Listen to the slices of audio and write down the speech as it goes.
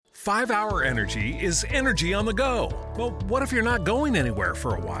5-Hour Energy is energy on the go. Well, what if you're not going anywhere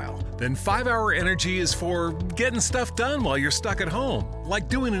for a while? Then 5-Hour Energy is for getting stuff done while you're stuck at home, like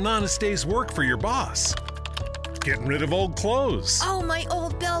doing an honest day's work for your boss. Getting rid of old clothes. Oh, my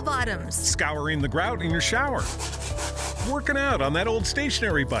old bell-bottoms. Scouring the grout in your shower. Working out on that old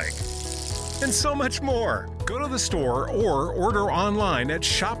stationary bike. And so much more. Go to the store or order online at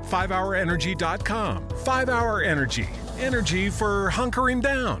shop5hourenergy.com. 5-Hour Energy. Energy for hunkering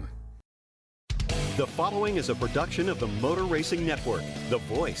down. The following is a production of the Motor Racing Network, the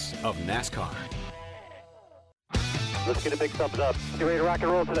voice of NASCAR. Let's get a big thumbs up. Get ready to rock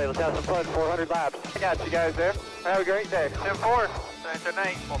and roll today. Let's have some fun. 400 laps. I got you guys there. Have a great day. 10-4.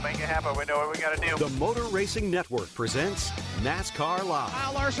 Tonight, we'll make it happen. We know what we got to do. The Motor Racing Network presents NASCAR Live.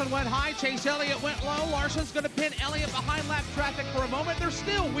 Kyle Larson went high. Chase Elliott went low. Larson's going to pin Elliott behind lap traffic for a moment. They're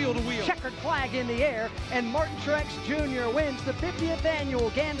still wheel to wheel. Checkered flag in the air, and Martin Truex Jr. wins the 50th annual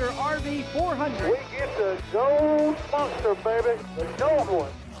Gander RV 400. We get the gold monster, baby. The gold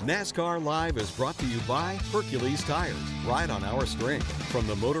one. NASCAR Live is brought to you by Hercules Tires. Ride on our string. From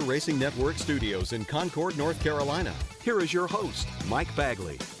the Motor Racing Network studios in Concord, North Carolina, here is your host, Mike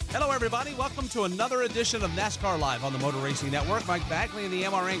Bagley. Hello, everybody. Welcome to another edition of NASCAR Live on the Motor Racing Network. Mike Bagley and the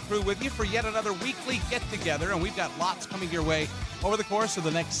MRN crew with you for yet another weekly get-together, and we've got lots coming your way over the course of the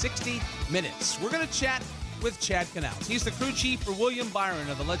next 60 minutes. We're going to chat with Chad Knaus. He's the crew chief for William Byron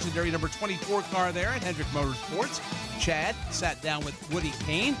of the legendary number 24 car there at Hendrick Motorsports. Chad sat down with Woody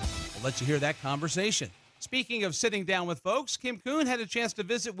Kane. We'll let you hear that conversation. Speaking of sitting down with folks, Kim Kuhn had a chance to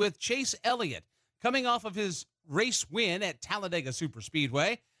visit with Chase Elliott, coming off of his race win at Talladega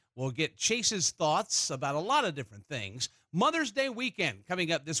Superspeedway. We'll get Chase's thoughts about a lot of different things. Mother's Day weekend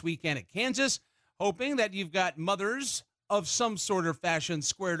coming up this weekend at Kansas, hoping that you've got mothers of some sort of fashion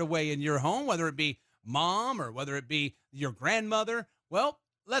squared away in your home, whether it be mom or whether it be your grandmother. Well,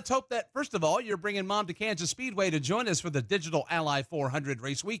 let's hope that, first of all, you're bringing mom to Kansas Speedway to join us for the Digital Ally 400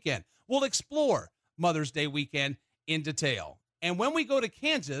 race weekend. We'll explore Mother's Day weekend in detail. And when we go to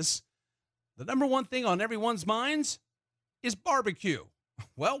Kansas, the number one thing on everyone's minds is barbecue.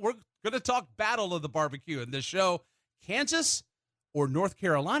 Well, we're going to talk battle of the barbecue in this show. Kansas or North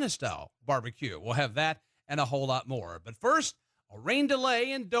Carolina style barbecue. We'll have that and a whole lot more. But first, a rain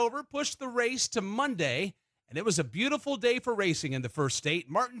delay in Dover pushed the race to Monday, and it was a beautiful day for racing in the first state.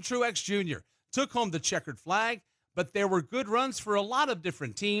 Martin Truex Jr. took home the checkered flag, but there were good runs for a lot of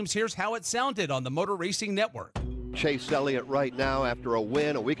different teams. Here's how it sounded on the Motor Racing Network. Chase Elliott right now after a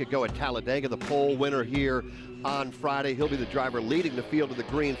win a week ago at Talladega, the pole winner here on Friday. He'll be the driver leading the field to the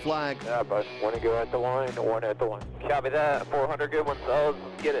green flag. Yeah, but want to go at the line, one at the line. Copy that. 400 good ones. Let's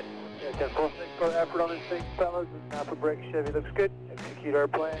get it. Yeah, 10-4. Thanks for the effort on this thing, fellas. Napa Brake Chevy looks good. Execute our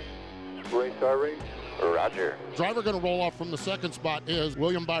plan. Race our race. Roger. Driver going to roll off from the second spot is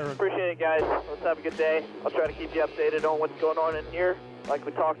William Byron. Appreciate it, guys. Let's have a good day. I'll try to keep you updated on what's going on in here, like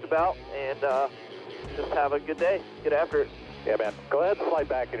we talked about, and just have a good day. Get after it. Yeah, man. Go ahead and slide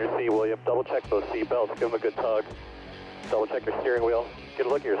back in your seat, William. Double check those seat belts. Give them a good tug. Double check your steering wheel. Get a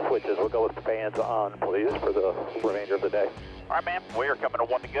look at your switches. We'll go with the fans on, please, for the remainder of the day. All right, man. We are coming to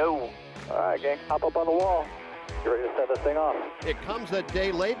one to go. All right, gang. Hop up on the wall. You ready to set this thing off? It comes a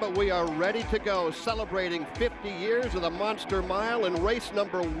day late, but we are ready to go, celebrating 50 years of the Monster Mile in race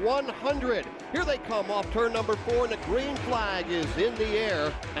number 100. Here they come off turn number 4, and the green flag is in the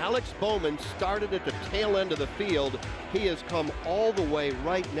air. Alex Bowman started at the tail end of the field. He has come all the way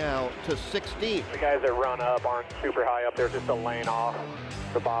right now to 16th. The guys that run up aren't super high up there, just a lane off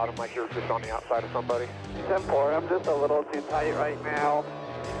the bottom, like you're just on the outside of somebody. 10-4, I'm just a little too tight right now.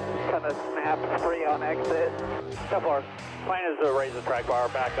 Kind of snaps free on exit. So far, plan is to raise the track bar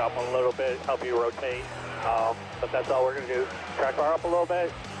back up a little bit, help you rotate. But that's all we're going to do. Track bar up a little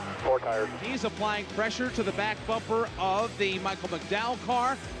bit, 4 tires. He's applying pressure to the back bumper of the Michael McDowell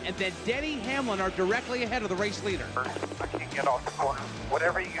car, and then Denny Hamlin are directly ahead of the race leader. I can't get off the corner.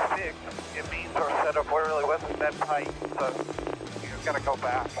 Whatever you fix, it means our setup really wasn't that tight, so you've got to go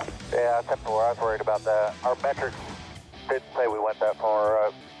back. Yeah, 10-4, I was worried about that. Our metrics didn't say we went that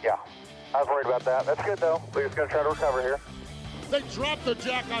far. Yeah, I was worried about that. That's good, though. We're just going to try to recover here. They dropped the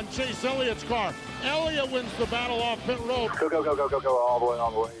jack on Chase Elliott's car. Elliott wins the battle off pit road. Go, all the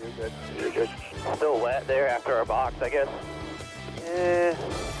way. You're good. Still wet there after our box, I guess.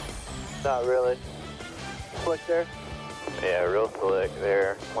 Not really. Slick there? Yeah, real slick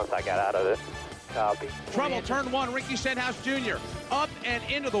there once I got out of it. Copy. Trouble, turn 1, Ricky Stenhouse Jr. Up and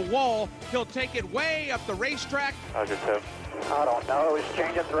into the wall. He'll take it way up the racetrack. How's your tip? I don't know. It was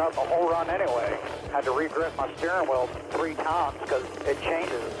changing throughout the whole run anyway. Had to re-grip my steering wheel 3 times because it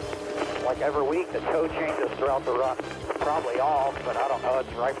changes. like every week the toe changes throughout the run. Probably all, but I don't know.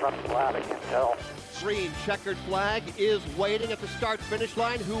 It's right from the flat. I can't tell. Green checkered flag is waiting at the start-finish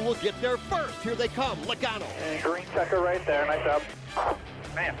line. Who will get there first? Here they come, Logano. And green checker right there. Nice job.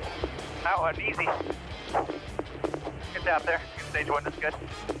 Man, that was easy. Get out there. Stage one is good.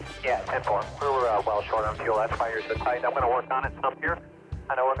 Yeah, 10-4. We were well short on fuel. That's why you're so tight. I'm going to work on it some here.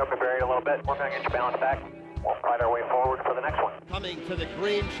 I know we're going to be buried a little bit. We're going to get your balance back. We'll fight our way forward for the next one. Coming to the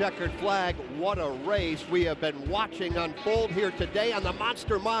green checkered flag, what a race we have been watching unfold here today on the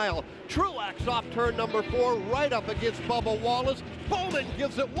Monster Mile. Truex off turn number 4, right up against Bubba Wallace. Bowman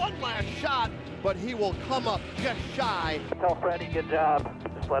gives it one last shot, but he will come up just shy. Tell Freddie, good job.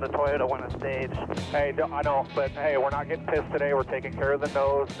 Just let a Toyota win a stage. Hey, I know, but hey, we're not getting pissed today. We're taking care of the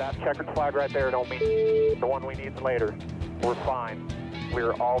nose. That checkered flag right there don't mean the one we need later. We're fine.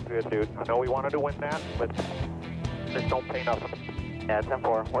 We're all good, dude. I know we wanted to win that, but just don't pay nothing. Yeah,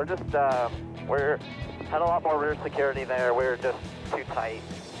 10-4. We're just, we're had a lot more rear security there. We're just too tight.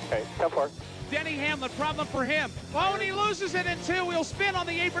 Okay, 10-4. Denny Hamlin, problem for him. Oh, and he loses it in 2. He'll spin on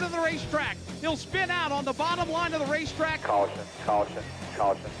the apron of the racetrack. He'll spin out on the bottom line of the racetrack. Caution, caution,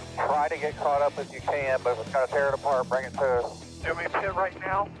 caution. Try to get caught up as you can, but if it's got to tear it apart, bring it to us. Do we pit right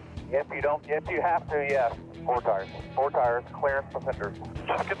now? If you have to, yes. 4 tires. 4 tires, clearance the fenders.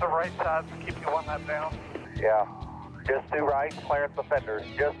 Just get the right sides to keep you one lap down. Yeah. Just do right, clearance the fenders.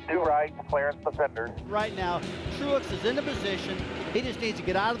 Just do right, clearance the fenders. Right now, Truex is in the position. He just needs to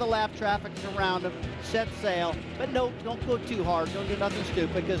get out of the lap traffic around him, set sail. But no, don't go too hard. Don't do nothing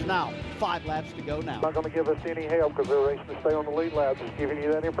stupid, because now, 5 laps to go now. Not going to give us any help because they're racing to stay on the lead lap. Just giving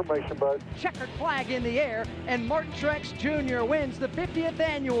you that information, bud. Checkered flag in the air, and Martin Truex Jr. wins the 50th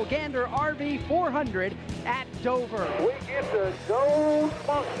annual Gander RV 400 at Dover. We get the gold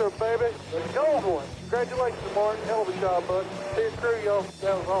monster, baby. The gold one. Congratulations, Martin. Hell of a job, bud. See you crew, yo.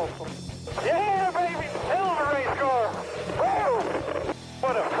 That was awesome. Yeah, baby. Hell of a race car. Woo!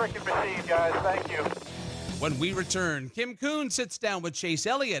 What a freaking machine, guys. Thank you. When we return, Kim Kuhn sits down with Chase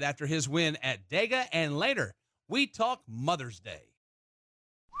Elliott after his win at Dega, and later, we talk Mother's Day.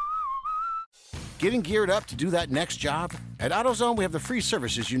 Getting geared up to do that next job? At AutoZone, we have the free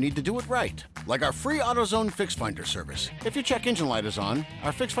services you need to do it right. Like our free AutoZone Fix Finder service. If your check engine light is on,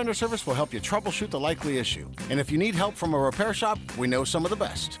 our Fix Finder service will help you troubleshoot the likely issue. And if you need help from a repair shop, we know some of the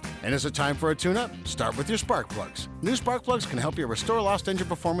best. And is it time for a tune-up? Start with your spark plugs. New spark plugs can help you restore lost engine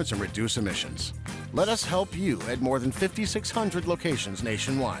performance and reduce emissions. Let us help you at more than 5,600 locations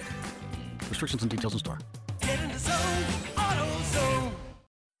nationwide. Restrictions and details in store. Get in the zone, AutoZone.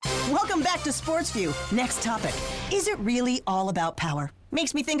 Welcome back to Sports View. Next topic. Is it really all about power?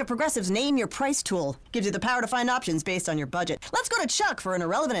 Makes me think of Progressive's Name Your Price tool. Gives you the power to find options based on your budget. Let's go to Chuck for an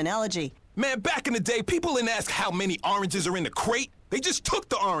irrelevant analogy. Man, back in the day, people didn't ask how many oranges are in the crate. They just took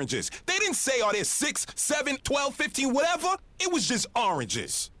the oranges. They didn't say, are there 6, 7, 12, 15, whatever. It was just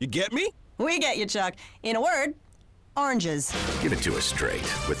oranges. You get me? We get you, Chuck. In a word, oranges. Give it to us straight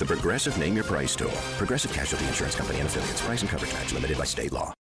with the Progressive Name Your Price tool. Progressive Casualty Insurance Company and affiliates. Price and coverage match limited by state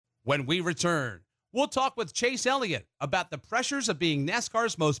law. When we return, we'll talk with Chase Elliott about the pressures of being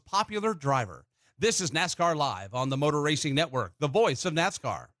NASCAR's most popular driver. This is NASCAR Live on the Motor Racing Network, the voice of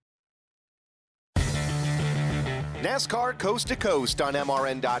NASCAR. NASCAR Coast to Coast on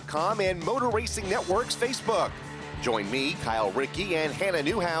MRN.com and Motor Racing Network's Facebook. Join me, Kyle Rickey, and Hannah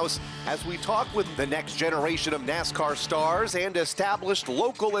Newhouse as we talk with the next generation of NASCAR stars and established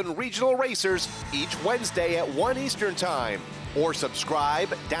local and regional racers each Wednesday at 1 Eastern Time. Or subscribe,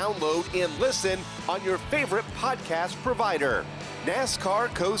 download, and listen on your favorite podcast provider.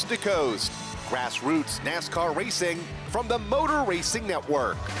 NASCAR Coast to Coast. Grassroots NASCAR racing from the Motor Racing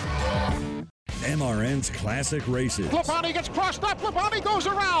Network. MRN's Classic Races. Labonte gets crossed up. Labonte goes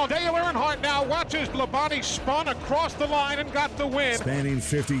around. Dale Earnhardt now watches Labonte spun across the line and got the win. Spanning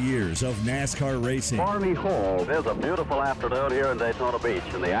 50 years of NASCAR racing. Army Hall. There's a beautiful afternoon here in Daytona Beach,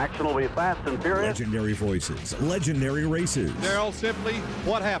 and the action will be fast and furious. Legendary voices, legendary races. Darryl, simply,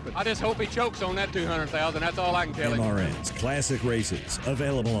 what happened? I just hope he chokes on that 200,000. That's all I can tell him. MRN's Classic Races,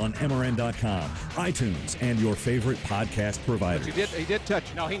 available on MRN.com, iTunes, and your favorite podcast provider. But he did touch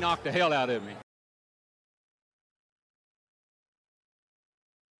you. No, he knocked the hell out of me.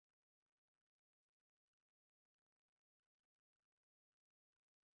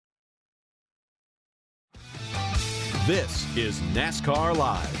 This is NASCAR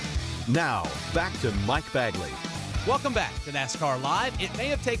Live. Now, back to Mike Bagley. Welcome back to NASCAR Live. It may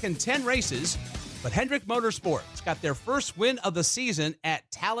have taken 10 races, but Hendrick Motorsports got their first win of the season at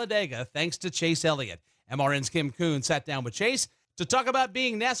Talladega thanks to Chase Elliott. MRN's Kim Kuhn sat down with Chase to talk about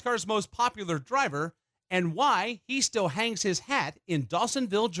being NASCAR's most popular driver and why he still hangs his hat in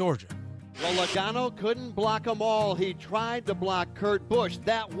Dawsonville, Georgia. Well, Logano couldn't block them all. He tried to block Kurt Busch.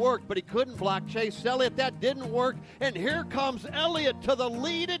 That worked, but he couldn't block Chase Elliott. That didn't work. And here comes Elliott to the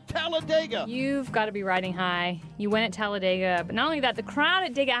lead at Talladega. You've got to be riding high. You win at Talladega. But not only that, the crowd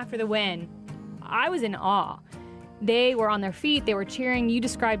at Dega after the win, I was in awe. They were on their feet. They were cheering. You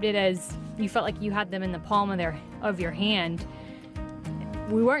described it as you felt like you had them in the palm of your hand.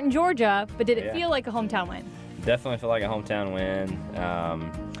 We weren't in Georgia, but did it feel like a hometown win? Definitely feel like a hometown win.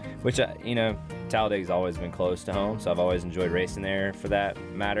 Which, Talladega's always been close to home, so I've always enjoyed racing there for that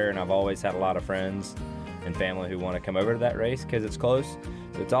matter, and I've always had a lot of friends and family who want to come over to that race because it's close.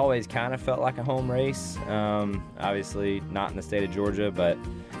 So it's always kind of felt like a home race. Obviously not in the state of Georgia, but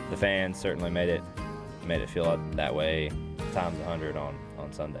the fans certainly made it feel that way times 100 on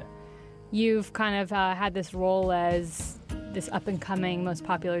Sunday. You've kind of had this role as this up-and-coming most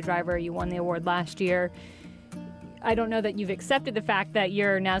popular driver. You won the award last year. I don't know that you've accepted the fact that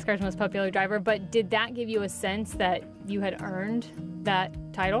you're NASCAR's most popular driver, but did that give you a sense that you had earned that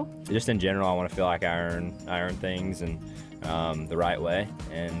title? Just in general, I want to feel like I earn things and the right way.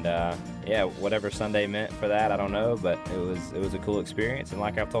 And whatever Sunday meant for that, I don't know, but it was a cool experience. And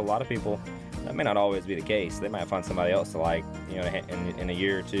like I've told a lot of people, that may not always be the case. They might find somebody else to like, in a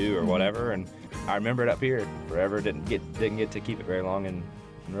year or two or whatever. And I remember it up here forever. Didn't get to keep it very long in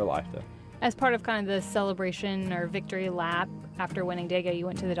real life though. As part of kind of the celebration or victory lap after winning Dega, you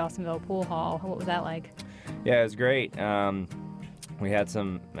went to the Dawsonville Pool Hall. What was that like? Yeah, it was great. We had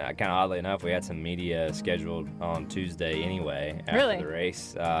some, kind of oddly enough, we had some media scheduled on Tuesday anyway after the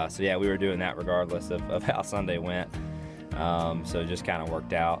race. We were doing that regardless of how Sunday went. So it just kind of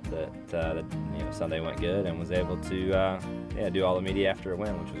worked out that Sunday went good and was able to do all the media after a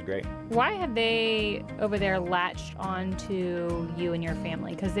win, which was great. Why have they over there latched on to you and your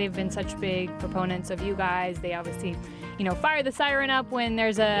family? Because they've been such big proponents of you guys. They obviously, fire the siren up when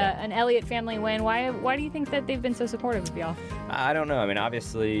there's an Elliott family win. Why do you think that they've been so supportive of y'all? I don't know. I mean,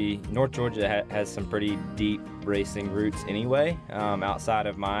 obviously, North Georgia has some pretty deep racing roots anyway, outside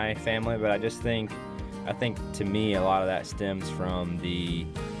of my family. But I think to me, a lot of that stems from the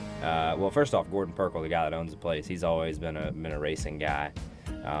first off, Gordon Perkle, the guy that owns the place, he's always been a racing guy.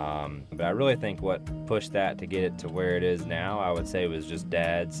 But I really think what pushed that to get it to where it is now, I would say, was just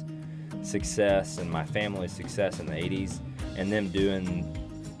Dad's success and my family's success in the 80s, and them doing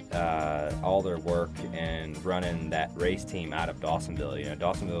all their work and running that race team out of Dawsonville.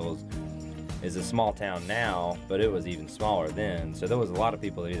 Dawsonville is a small town now, but it was even smaller then. So there was a lot of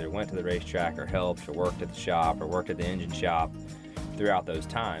people that either went to the racetrack or helped or worked at the shop or worked at the engine shop throughout those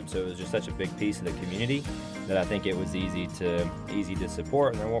times. So it was just such a big piece of the community that I think it was easy to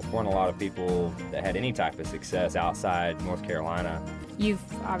support. And there weren't a lot of people that had any type of success outside North Carolina. You've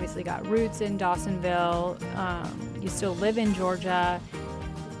obviously got roots in Dawsonville. You still live in Georgia.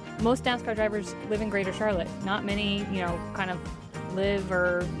 Most NASCAR drivers live in Greater Charlotte. Not many, kind of live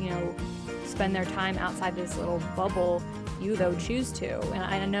or, spend their time outside this little bubble. You, though, choose to. And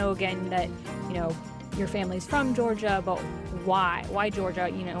I know, again, that, your family's from Georgia, but why? Why Georgia?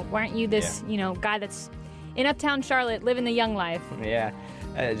 Why aren't you this, guy that's in uptown Charlotte living the young life? Yeah,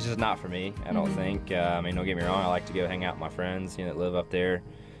 it's just not for me, I don't think. Don't get me wrong, I like to go hang out with my friends, that live up there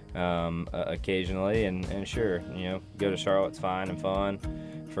occasionally. And sure, go to Charlotte's fine and fun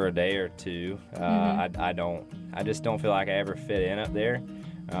for a day or two. I just don't feel like I ever fit in up there.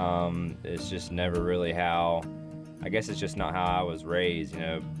 It's just never really how, I guess it's just not how I was raised.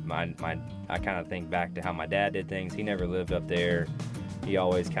 I kind of think back to how my dad did things. He never lived up there. He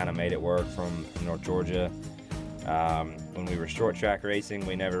always kind of made it work from North Georgia. When we were short track racing,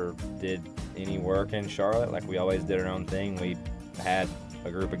 we never did any work in Charlotte. Like, we always did our own thing. We had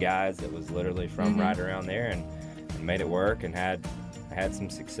a group of guys that was literally from right around there and made it work and had some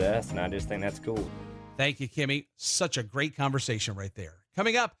success, and I just think that's cool. Thank you, Kimmy. Such a great conversation right there.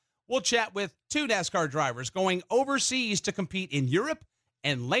 Coming up, we'll chat with two NASCAR drivers going overseas to compete in Europe,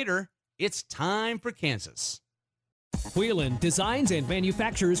 and later, it's time for Kansas. Whelen designs and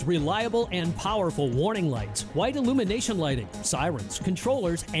manufactures reliable and powerful warning lights, white illumination lighting, sirens,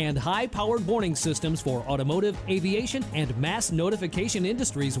 controllers, and high-powered warning systems for automotive, aviation, and mass notification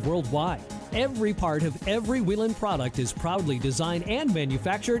industries worldwide. Every part of every Whelen product is proudly designed and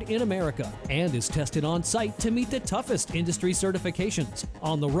manufactured in America and is tested on site to meet the toughest industry certifications.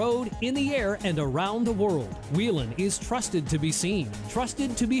 On the road, in the air, and around the world, Whelen is trusted to be seen,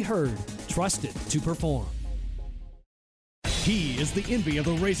 trusted to be heard, trusted to perform. He is the envy of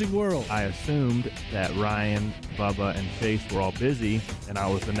the racing world. I assumed that Ryan, Bubba, and Chase were all busy, and I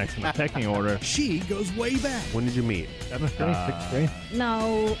was the next in the pecking order. She goes way back. When did you meet? 7th grade, 6th grade?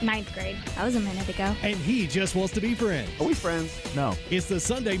 No, 9th grade. That was a minute ago. And he just wants to be friends. Are we friends? No. It's the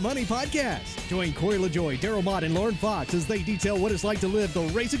Sunday Money Podcast. Join Corey LaJoy, Daryl Mott, and Lauren Fox as they detail what it's like to live the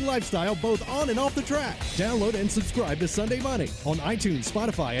racing lifestyle both on and off the track. Download and subscribe to Sunday Money on iTunes,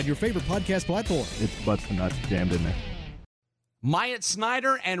 Spotify, and your favorite podcast platform. It's butts and nuts jammed in there. Myatt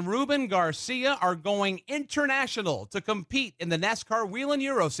Snider and Ruben Garcia are going international to compete in the NASCAR Whelen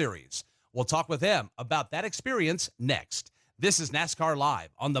Euro Series. We'll talk with them about that experience next. This is NASCAR Live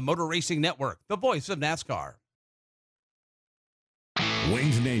on the Motor Racing Network, the voice of NASCAR.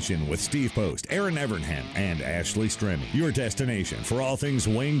 Winged Nation with Steve Post, Aaron Evernham, and Ashley Stremme. Your destination for all things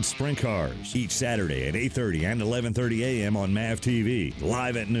winged sprint cars. Each Saturday at 8:30 and 11:30 a.m. on MAV TV.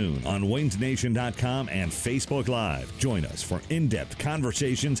 Live at noon on wingednation.com and Facebook Live. Join us for in-depth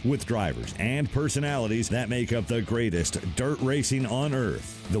conversations with drivers and personalities that make up the greatest dirt racing on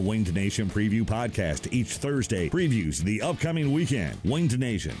earth. The Winged Nation Preview Podcast each Thursday previews the upcoming weekend. Winged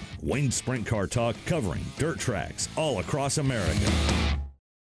Nation, winged sprint car talk covering dirt tracks all across America.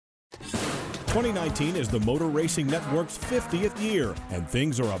 2019 is the Motor Racing Network's 50th year, and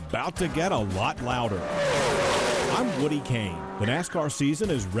things are about to get a lot louder. I'm Woody Kane. The NASCAR season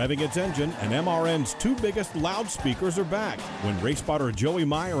is revving its engine, and MRN's two biggest loudspeakers are back when race spotter Joey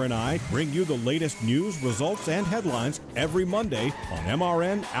Meyer and I bring you the latest news, results, and headlines every Monday on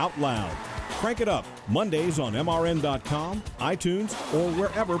MRN Out Loud. Crank it up Mondays on MRN.com, iTunes, or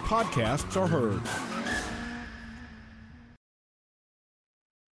wherever podcasts are heard.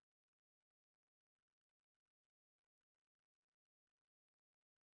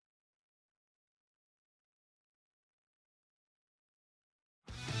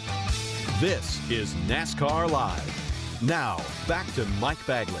 This is NASCAR Live. Now, back to Mike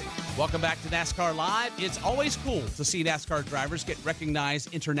Bagley. Welcome back to NASCAR Live. It's always cool to see NASCAR drivers get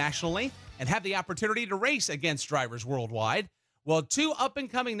recognized internationally and have the opportunity to race against drivers worldwide. Well, two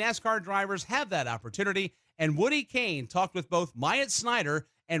up-and-coming NASCAR drivers have that opportunity, and Woody Kane talked with both Myatt Snider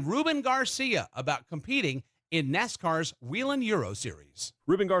and Ruben Garcia about competing in NASCAR's Whelen Euro Series.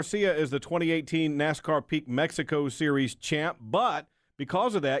 Ruben Garcia is the 2018 NASCAR Peak Mexico Series champ, but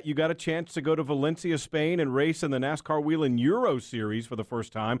because of that, you got a chance to go to Valencia, Spain, and race in the NASCAR Whelen Euro Series for the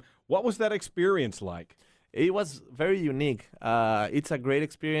first time. What was that experience like? It was very unique. It's a great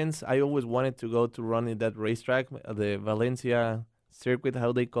experience. I always wanted to go to run in that racetrack, the Valencia circuit,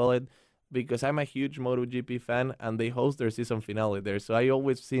 how they call it, because I'm a huge MotoGP fan, and they host their season finale there. So I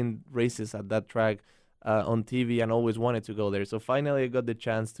always seen races at that track on TV and always wanted to go there. So finally I got the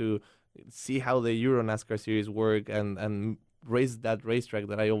chance to see how the Euro NASCAR Series work and race that racetrack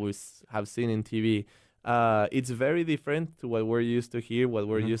that I always have seen in TV. It's very different to what we're used to here, what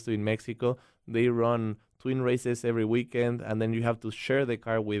we're used to in Mexico. They run twin races every weekend, and then you have to share the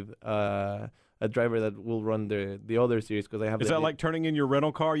car with a driver that will run the other series. Because I have. Is that like turning in your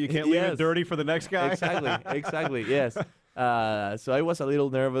rental car? You can't leave it dirty for the next guy? Exactly, yes. So I was a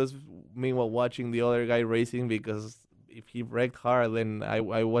little nervous, meanwhile watching the other guy racing, because if he wrecked hard, then I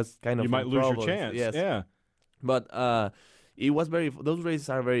was kind of you might lose your chance. Yes. Yeah. But it was those races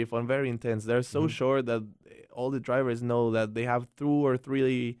are very fun, very intense. They're so short that all the drivers know that they have 2 or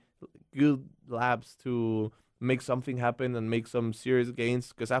 3 good laps to make something happen and make some serious gains,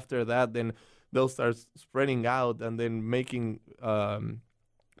 because after that, then they'll start spreading out, and then making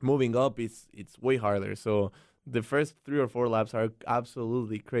moving up it's way harder. So the first 3 or 4 laps are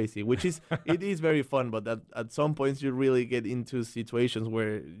absolutely crazy, which is it is very fun. But at some points you really get into situations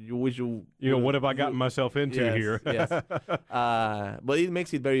where you wish you know, what have I gotten myself into here? Yes. But it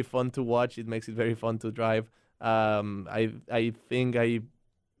makes it very fun to watch. It makes it very fun to drive. I think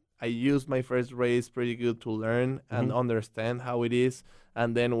I used my first race pretty good to learn and understand how it is.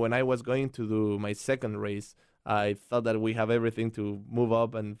 And then when I was going to do my second race, I thought that we have everything to move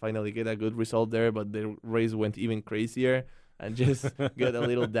up and finally get a good result there, but the race went even crazier and just got a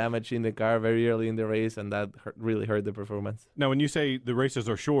little damage in the car very early in the race, and that really hurt the performance. Now, when you say the races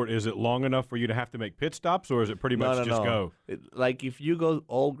are short, is it long enough for you to have to make pit stops, or is it pretty much just go? Like if you go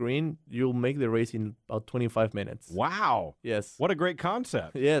all green, you'll make the race in about 25 minutes. Wow. Yes. What a great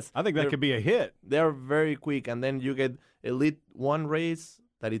concept. Yes. I think that could be a hit. They're very quick, and then you get Elite 1 race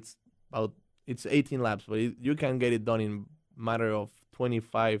that it's 18 laps, but you can get it done in a matter of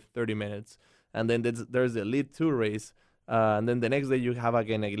 25, 30 minutes. And then there's the Elite 2 race And then the next day you have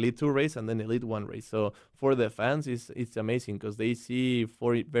again an Elite 2 race and then Elite 1 race. So for the fans, it's amazing because they see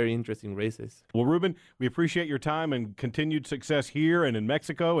 4 very interesting races. Well, Ruben, we appreciate your time and continued success here and in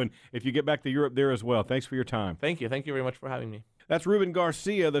Mexico, and if you get back to Europe there as well. Thanks for your time. Thank you. Thank you very much for having me. That's Ruben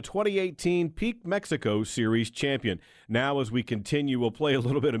Garcia, the 2018 Peak Mexico Series champion. Now, as we continue, we'll play a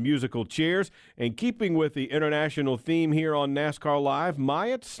little bit of musical chairs. And keeping with the international theme here on NASCAR Live,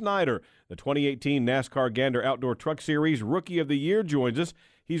 Myatt Snider, the 2018 NASCAR Gander Outdoor Truck Series Rookie of the Year, joins us.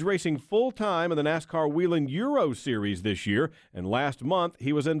 He's racing full-time in the NASCAR Whelen Euro Series this year, and last month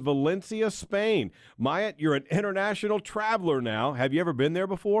he was in Valencia, Spain. Myatt, you're an international traveler now. Have you ever been there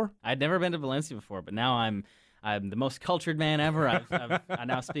before? I'd never been to Valencia before, but now I'm the most cultured man ever. I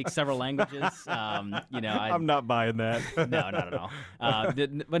now speak several languages. I'm not buying that. No, not at all.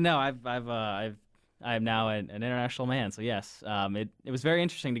 But no, I am now an international man. So yes, it was very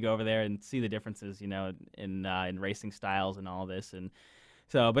interesting to go over there and see the differences, in racing styles and all this. And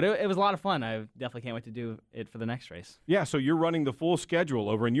so, but it was a lot of fun. I definitely can't wait to do it for the next race. Yeah, so you're running the full schedule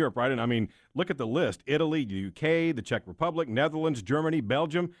over in Europe, right? And I mean, look at the list: Italy, the UK, the Czech Republic, Netherlands, Germany,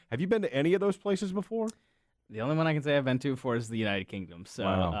 Belgium. Have you been to any of those places before? The only one I can say I've been to before is the United Kingdom. So,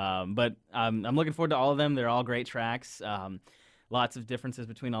 wow. But I'm looking forward to all of them. They're all great tracks. Lots of differences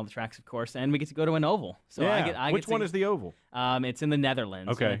between all the tracks, of course, and we get to go to an oval. So yeah. Which one is the oval? It's in the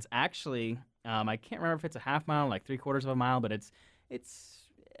Netherlands. Okay. And it's actually, I can't remember if it's a half mile, like 3/4 of a mile, but it's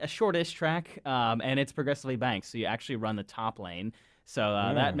a shortish track, and it's progressively banked. So you actually run the top lane. So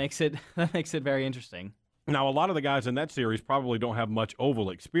that makes it very interesting. Now, a lot of the guys in that series probably don't have much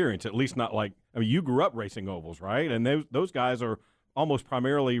oval experience, at least not like, I mean, you grew up racing ovals, right? And those guys are almost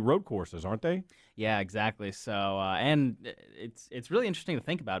primarily road courses, aren't they? Yeah, exactly. So, and it's really interesting to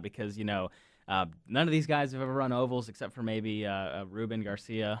think about because, none of these guys have ever run ovals except for maybe Ruben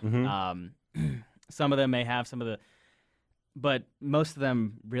Garcia. Mm-hmm. Some of them may have some of the, but most of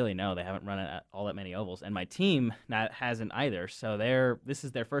them really no, they haven't run all that many ovals. And my team hasn't either. So this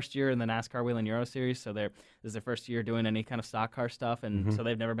is their first year in the NASCAR Whelen Euro Series. So this is their first year doing any kind of stock car stuff, and so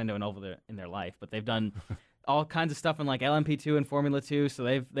they've never been to an oval in their life. But they've done all kinds of stuff in like LMP2 and Formula 2. So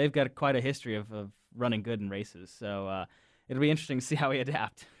they've got quite a history of running good in races. So it'll be interesting to see how we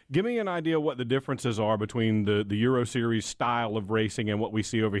adapt. Give me an idea what the differences are between the Euro Series style of racing and what we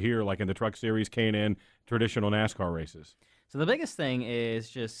see over here, like in the Truck Series, K&N, traditional NASCAR races. So the biggest thing is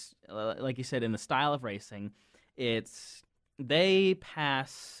just, like you said, in the style of racing, they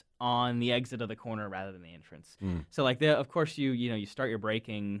pass on the exit of the corner rather than the entrance. So like, of course, you start your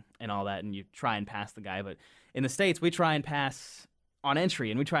braking and all that, and you try and pass the guy. But in the States, we try and pass on entry,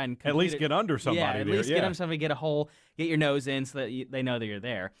 and we try and at least get under somebody. Yeah, at least get under somebody, get a hole, get your nose in, so that they know that you're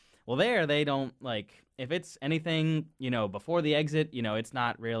there. Well, there they don't like if it's anything before the exit.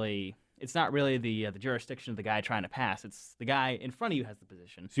 It's not really the jurisdiction of the guy trying to pass. It's the guy in front of you has the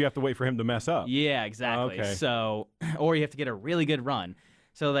position. So you have to wait for him to mess up. Yeah, exactly. Okay. So, or you have to get a really good run.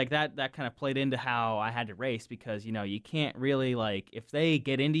 So like that kind of played into how I had to race because, you can't really if they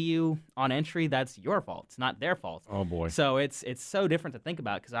get into you on entry, that's your fault. It's not their fault. Oh boy. So it's so different to think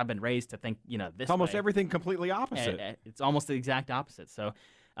about because I've been raised to think, this it's almost way. everything completely opposite. It's almost the exact opposite. So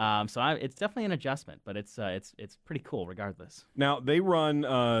it's definitely an adjustment, but it's pretty cool regardless. Now, they run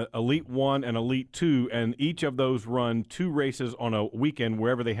Elite 1 and Elite 2, and each of those run 2 races on a weekend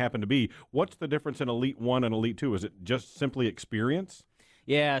wherever they happen to be. What's the difference in Elite 1 and Elite 2? Is it just simply experience?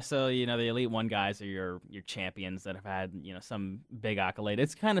 Yeah, so the Elite 1 guys are your champions that have had some big accolade.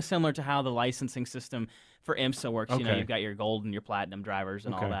 It's kind of similar to how the licensing system for IMSA works. Okay. You've got your gold and your platinum drivers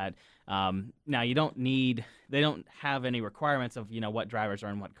and all that. Now they don't have any requirements of what drivers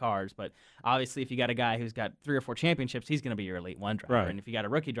are in what cars, but obviously if you got a guy who's got 3 or 4 championships, he's going to be your Elite 1 driver. Right. And if you got a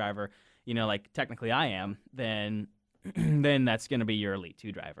rookie driver, like technically I am, then that's going to be your Elite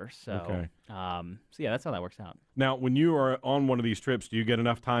 2 driver. So, okay. So yeah, that's how that works out. Now, when you are on one of these trips, do you get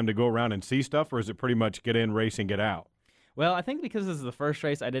enough time to go around and see stuff, or is it pretty much get in, race, and get out? Well, I think because this is the first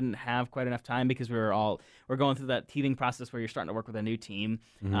race, I didn't have quite enough time because we're going through that teething process where you're starting to work with a new team.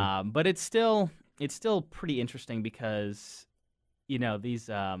 But it's still pretty interesting because these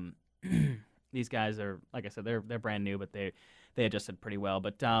these guys are, like I said, they're brand new, but they adjusted pretty well.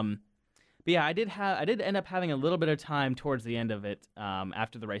 But yeah, I did end up having a little bit of time towards the end of it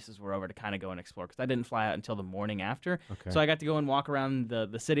after the races were over to kind of go and explore because I didn't fly out until the morning after. Okay. So I got to go and walk around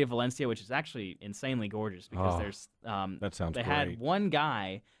the city of Valencia, which is actually insanely gorgeous because there's that sounds they great. had one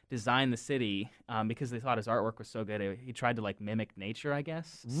guy design the city because they thought his artwork was so good. He tried to mimic nature, I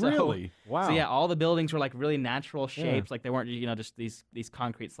guess. Really? Wow. So yeah, all the buildings were really natural shapes. Yeah. They weren't just these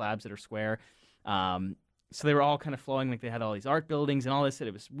concrete slabs that are square. So they were all kind of flowing, like they had all these art buildings and all this. And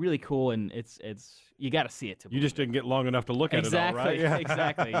it was really cool, and it's you got to see it. You just didn't get long enough to look at it all, right? Yeah.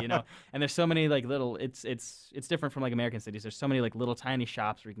 Exactly. And there's so many like little. It's different from like American cities. There's so many like little tiny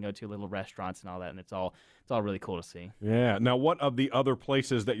shops where you can go to, little restaurants and all that, and it's all really cool to see. Yeah. Now, what of the other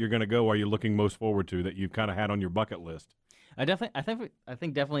places that you're going to go are you looking most forward to that you've kind of had on your bucket list? I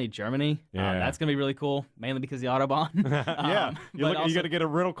think definitely Germany. Yeah. That's gonna be really cool, mainly because of the Autobahn. Yeah, you got to get a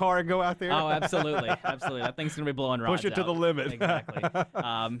rental car and go out there. Oh, absolutely. That thing's gonna be blowing rods Push it to out. the limit. Exactly.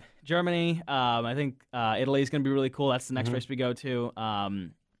 Germany. I think Italy is gonna be really cool. That's the next race we go to.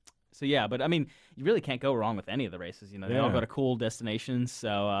 So yeah, but I mean, you really can't go wrong with any of the races. They all go to cool destinations.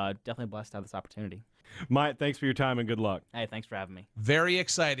 So definitely blessed to have this opportunity. Mike, thanks for your time and good luck. Hey, thanks for having me. Very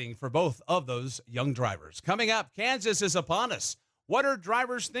exciting for both of those young drivers. Coming up, Kansas is upon us. What are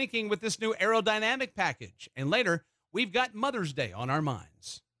drivers thinking with this new aerodynamic package? And later, we've got Mother's Day on our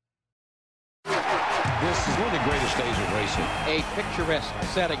minds. This is one of the greatest days of racing. A picturesque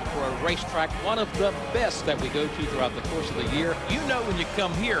setting for a racetrack, one of the best that we go to throughout the course of the year. You know when you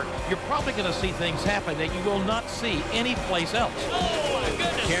come here, you're probably going to see things happen that you will not see anyplace else. Oh, my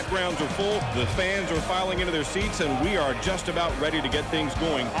goodness. Campgrounds are full, the fans are filing into their seats, and we are just about ready to get things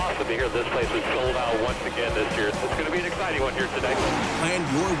going. Awesome to hear this place is sold out once again this year. It's going to be an exciting one here today. Plan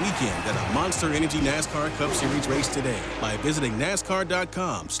your weekend at a Monster Energy NASCAR Cup Series race today by visiting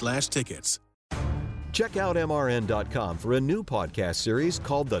NASCAR.com/tickets. Check out MRN.com for a new podcast series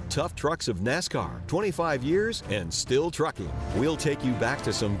called The Tough Trucks of NASCAR. 25 years and still trucking. We'll take you back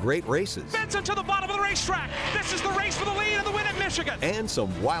to some great races. Benson to the bottom of the racetrack. This is the race for the lead and the win at Michigan. And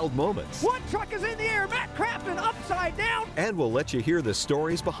some wild moments. One truck is in the air. Matt Crafton upside down. And we'll let you hear the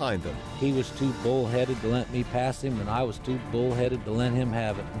stories behind them. He was too bullheaded to let me pass him, and I was too bullheaded to let him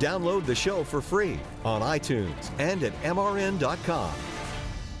have it. Download the show for free on iTunes and at MRN.com.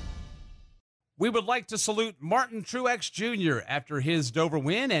 We would like to salute Martin Truex Jr. after his Dover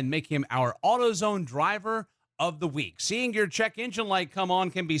win and make him our AutoZone Driver of the Week. Seeing your check engine light come on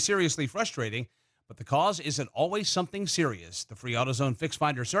can be seriously frustrating, but the cause isn't always something serious. The free AutoZone Fix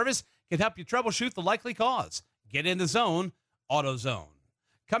Finder service can help you troubleshoot the likely cause. Get in the zone, AutoZone.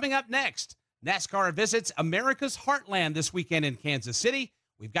 Coming up next, NASCAR visits America's Heartland this weekend in Kansas City.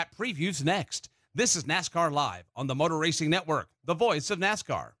 We've got previews next. This is NASCAR Live on the Motor Racing Network, the voice of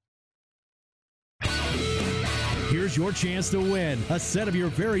NASCAR. Here's your chance to win a set of your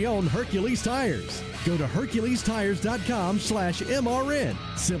very own Hercules tires. Go to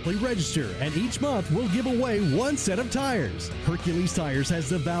HerculesTires.com/MRN. Simply register, and each month we'll give away one set of tires. Hercules Tires has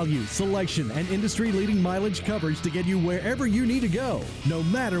the value, selection, and industry-leading mileage coverage to get you wherever you need to go, no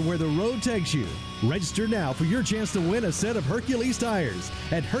matter where the road takes you. Register now for your chance to win a set of Hercules tires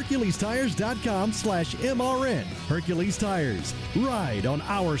at HerculesTires.com/MRN. Hercules Tires. Ride on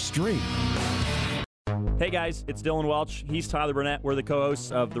our street. Hey guys, it's Dylan Welch. He's Tyler Burnett. We're the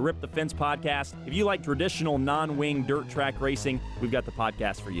co-hosts of the Rip the Fence podcast. If you like traditional non-wing dirt track racing, we've got the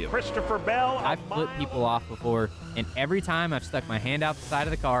podcast for you. Christopher Bell. I've flipped people off before, and every time I've stuck my hand out the side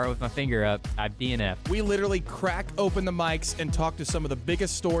of the car with my finger up, I've DNF'd. We literally crack open the mics and talk to some of the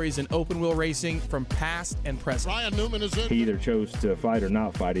biggest stories in open wheel racing from past and present. Ryan Newman is in. He either chose to fight or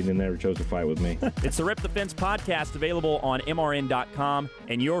not fight. He never chose to fight with me. It's the Rip the Fence podcast, available on MRN.com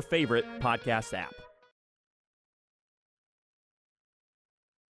and your favorite podcast app.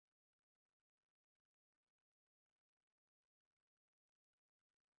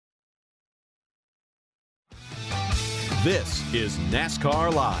 This is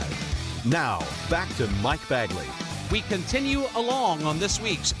NASCAR Live. Now, back to Mike Bagley. We continue along on this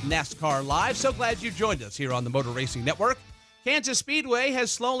week's NASCAR Live. So glad you joined us here on the Motor Racing Network. Kansas Speedway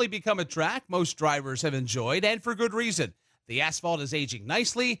has slowly become a track most drivers have enjoyed, and for good reason. The asphalt is aging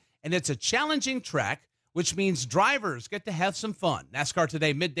nicely, and it's a challenging track, which means drivers get to have some fun. NASCAR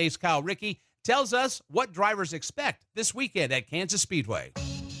Today Midday's Kyle Rickey tells us what drivers expect this weekend at Kansas Speedway.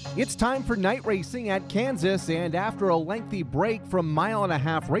 It's time for night racing at Kansas, and after a lengthy break from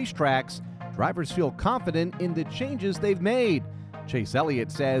mile-and-a-half racetracks, drivers feel confident in the changes they've made. Chase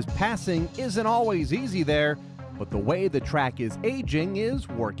Elliott says passing isn't always easy there, but the way the track is aging is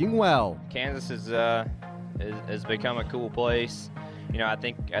working well. Kansas has become a cool place. You know, I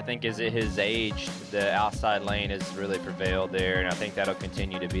think as it has aged, the outside lane has really prevailed there, and I think that'll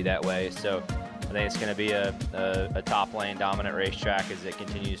continue to be that way. So I think it's going to be a top lane dominant racetrack as it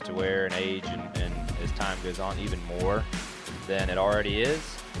continues to wear and age, and as time goes on, even more than it already is.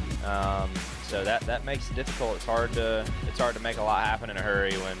 So that makes it difficult. It's hard to make a lot happen in a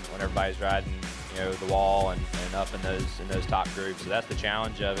hurry when everybody's riding, the wall and up in those top groups. So that's the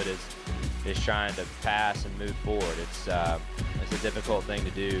challenge of it, is trying to pass and move forward. It's a difficult thing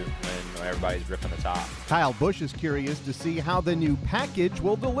to do when everybody's ripping the top. Kyle Busch is curious to see how the new package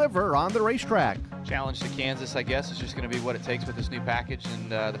will deliver on the racetrack. Challenge to Kansas, I guess, is just going to be what it takes with this new package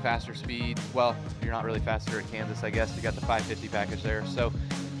and the faster speed. Well, you're not really faster at Kansas, I guess. You got the 550 package there. So,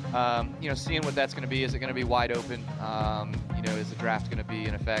 seeing what that's going to be. Is it going to be wide open? Is the draft going to be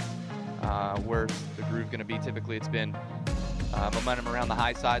in effect? Where's the groove going to be? Typically, it's been momentum around the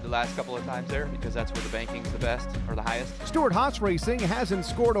high side the last couple of times there because that's where the banking's the best or the highest. Stewart-Haas Racing hasn't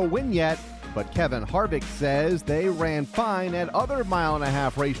scored a win yet, but Kevin Harvick says they ran fine at other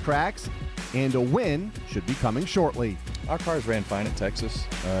mile-and-a-half racetracks, and a win should be coming shortly. Our cars ran fine at Texas.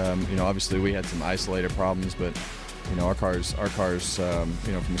 Obviously we had some isolated problems, but our cars, from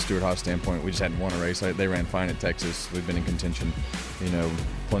a Stewart-Haas standpoint, we just hadn't won a race. They ran fine at Texas. We've been in contention,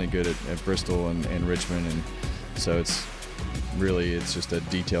 plenty good at Bristol and Richmond, and so it's just a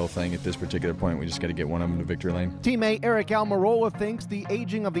detail thing at this particular point. We just got to get one of them to victory lane. Teammate Eric Almirola thinks the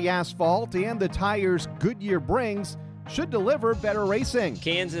aging of the asphalt and the tires Goodyear brings should deliver better racing.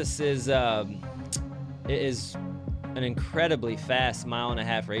 Kansas is an incredibly fast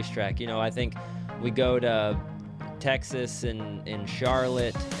mile-and-a-half racetrack. I think we go to Texas and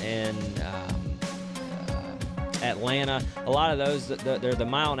Charlotte and Atlanta. A lot of those, they're the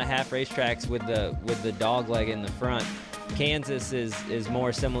mile-and-a-half racetracks with the dog leg in the front. Kansas is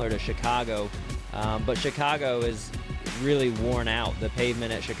more similar to Chicago, but Chicago is really worn out. The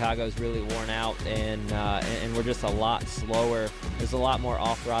pavement at Chicago is really worn out, and we're just a lot slower. There's a lot more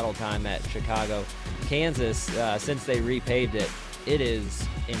off-throttle time at Chicago. Kansas, since they repaved it, it is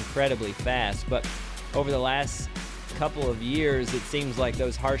incredibly fast, but over the last couple of years, it seems like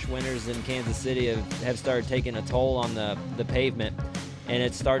those harsh winters in Kansas City have started taking a toll on the pavement, and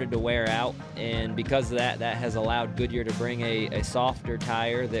it's started to wear out, and because of that has allowed Goodyear to bring a softer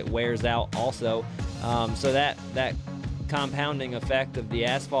tire that wears out also. So that compounding effect of the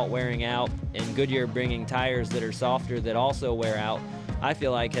asphalt wearing out and Goodyear bringing tires that are softer that also wear out, I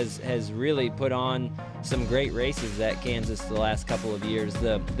feel like has really put on some great races at Kansas the last couple of years.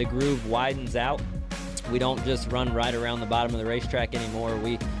 The groove widens out. We don't just run right around the bottom of the racetrack anymore.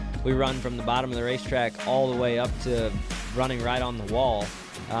 We run from the bottom of the racetrack all the way up to running right on the wall.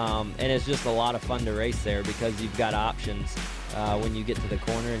 And it's just a lot of fun to race there because you've got options. When you get to the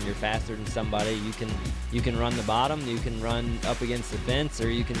corner and you're faster than somebody, you can run the bottom, you can run up against the fence, or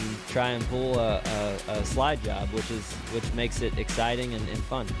you can try and pull a slide job, which makes it exciting and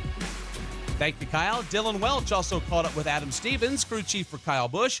fun. Thank you, Kyle. Dylan Welch also caught up with Adam Stevens, crew chief for Kyle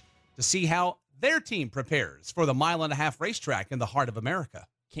Busch, to see how their team prepares for the mile-and-a-half racetrack in the heart of America.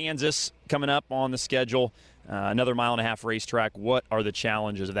 Kansas coming up on the schedule, another mile-and-a-half racetrack. What are the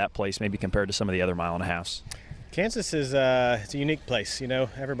challenges of that place, maybe compared to some of the other mile-and-a-halves? Kansas is it's a unique place.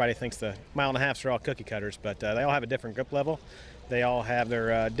 Everybody thinks the mile-and-a-halves are all cookie cutters, but they all have a different grip level. They all have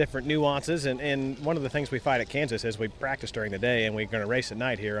their different nuances, and one of the things we fight at Kansas is we practice during the day and we're going to race at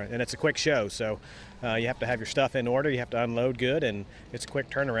night here, and it's a quick show, so you have to have your stuff in order, you have to unload good, and it's a quick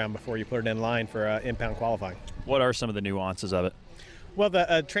turnaround before you put it in line for impound qualifying. What are some of the nuances of it? Well,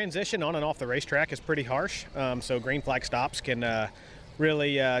 the transition on and off the racetrack is pretty harsh, so green flag stops can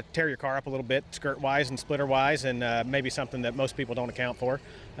really tear your car up a little bit, skirt-wise and splitter-wise, and maybe something that most people don't account for.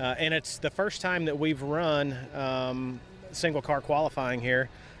 And it's the first time that we've run single car qualifying here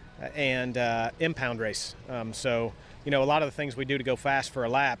and impound race. So, a lot of the things we do to go fast for a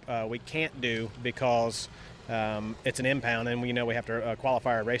lap, we can't do because it's an impound, and we have to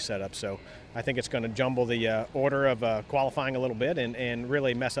qualify our race setup. So I think it's going to jumble the order of qualifying a little bit and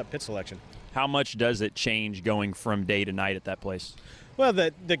really mess up pit selection. How much does it change going from day to night at that place? Well,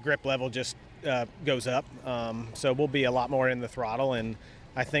 the grip level just goes up, so we'll be a lot more in the throttle, and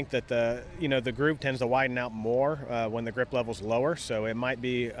I think that the groove tends to widen out more when the grip level's lower, so it might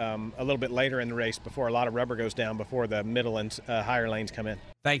be a little bit later in the race before a lot of rubber goes down before the middle and higher lanes come in.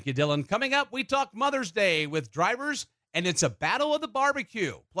 Thank you, Dylan. Coming up, we talk Mother's Day with drivers, and it's a battle of the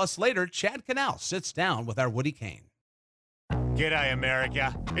barbecue. Plus later, Chad Knaus sits down with our Woody Kane. G'day,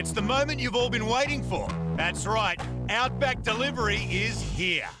 America. It's the moment you've all been waiting for. That's right, Outback Delivery is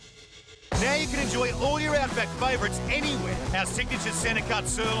here. Now you can enjoy all your Outback favourites anywhere. Our signature centre cut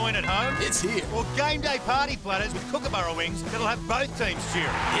sirloin at home. It's here. Or game day party platters with Kookaburra wings that'll have both teams cheering.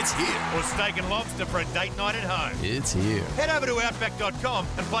 It's here. Or steak and lobster for a date night at home. It's here. Head over to Outback.com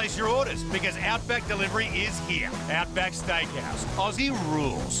and place your orders because Outback Delivery is here. Outback Steakhouse. Aussie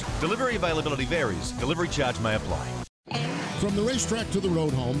rules. Delivery availability varies. Delivery charge may apply. From the racetrack to the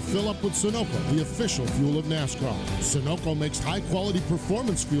road home, fill up with Sunoco, the official fuel of NASCAR. Sunoco makes high-quality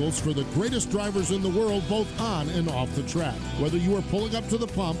performance fuels for the greatest drivers in the world, both on and off the track. Whether you are pulling up to the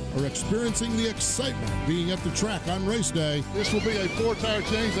pump or experiencing the excitement of being at the track on race day, This will be a 4-tire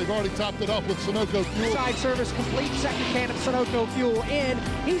change. They've already topped it off with Sunoco fuel. Side service complete, second can of Sunoco fuel in.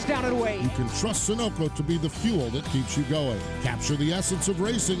 He's down and away. you can trust Sunoco to be the fuel that keeps you going. Capture the essence of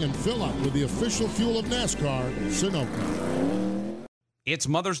racing and fill up with the official fuel of NASCAR, Sunoco. It's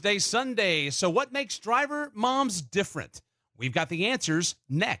Mother's Day Sunday, so what makes driver moms different? We've got the answers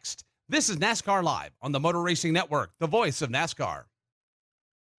next. This is NASCAR Live on the Motor Racing Network, the voice of NASCAR.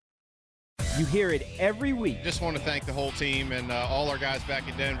 You hear it every week. Just want to thank the whole team and all our guys back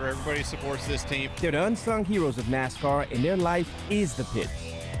in Denver. Everybody supports this team. They're the unsung heroes of NASCAR, and their life is the pits.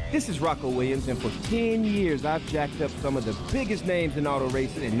 This is Rocco Williams, and for 10 years, I've jacked up some of the biggest names in auto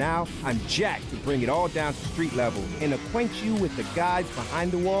racing, and now I'm jacked to bring it all down to street level and acquaint you with the guys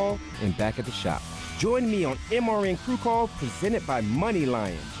behind the wall and back at the shop. Join me on MRN Crew Call, presented by Money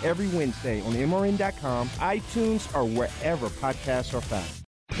Lion, every Wednesday on MRN.com, iTunes, or wherever podcasts are found.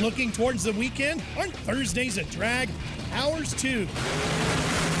 Looking towards the weekend? Aren't Thursdays a drag? Ours too.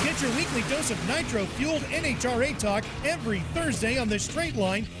 Get your weekly dose of nitro-fueled NHRA talk every Thursday on The Straight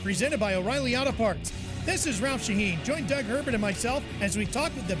Line, presented by O'Reilly Auto Parts. This is Ralph Shaheen. Join Doug Herbert and myself as we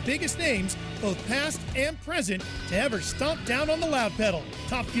talk with the biggest names, both past and present, to ever stomp down on the loud pedal.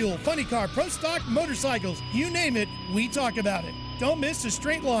 Top Fuel, Funny Car, Pro Stock, motorcycles, you name it, we talk about it. Don't miss The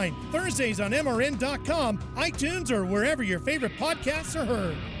Straight Line, Thursdays on MRN.com, iTunes, or wherever your favorite podcasts are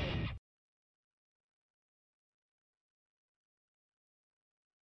heard.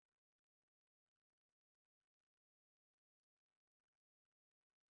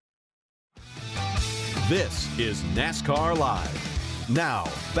 This is NASCAR Live. Now,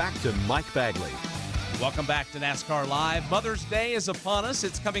 back to Mike Bagley. Welcome back to NASCAR Live. Mother's Day is upon us.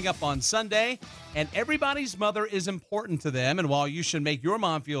 It's coming up on Sunday, and everybody's mother is important to them. And while you should make your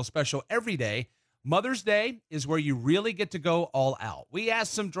mom feel special every day, Mother's Day is where you really get to go all out. We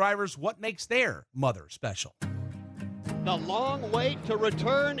asked some drivers what makes their mother special. The long wait to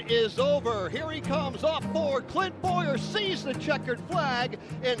return is over. Here he comes off board. Clint Boyer sees the checkered flag,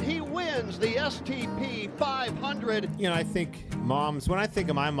 and he wins the STP 500. You know, I think moms, when I think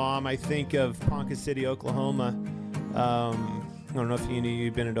of my mom, I think of Ponca City, Oklahoma. I don't know if you knew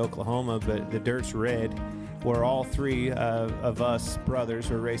you'd been in Oklahoma, but the dirt's red, where all three of us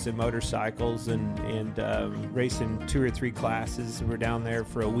brothers were racing motorcycles and racing 2 or 3 classes. We're down there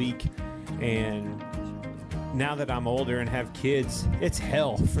for a week, and now that I'm older and have kids, it's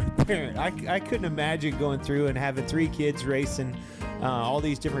hell for a parent. I couldn't imagine going through and having 3 kids racing all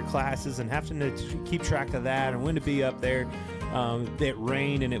these different classes and having to keep track of that and when to be up there. It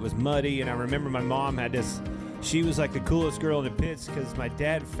rained and it was muddy, and I remember my mom had this, she was like the coolest girl in the pits because my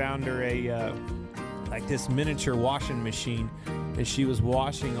dad found her a like this miniature washing machine, and she was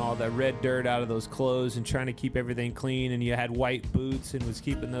washing all the red dirt out of those clothes and trying to keep everything clean, and you had white boots and was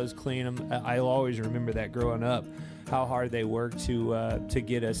keeping those clean. I'll always remember that growing up, how hard they worked to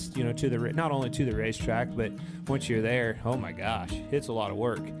get us, you know, to the, not only to the racetrack, but once you're there, oh my gosh, it's a lot of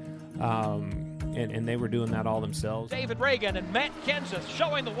work. And they were doing that all themselves. David Reagan and Matt Kenseth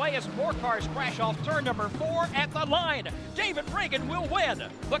showing the way as more cars crash off turn number 4 at the line. David Reagan will win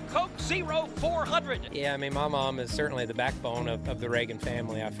the Coke Zero 400. Yeah, I mean, my mom is certainly the backbone of the Reagan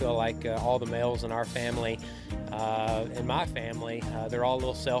family. I feel like all the males in our family, in my family, they're all a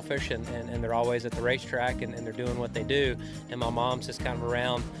little selfish, and they're always at the racetrack, and they're doing what they do. And my mom's just kind of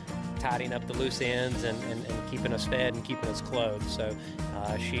around tidying up the loose ends and keeping us fed and keeping us clothed. So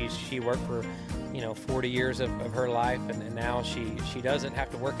she worked for 40 years of her life, and now she doesn't have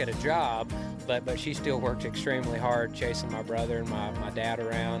to work at a job, but she still works extremely hard chasing my brother and my dad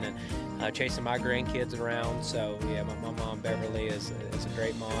around, and chasing my grandkids around. So yeah, my mom Beverly is a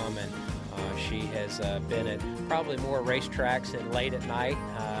great mom, and she has been at probably more racetracks and late at night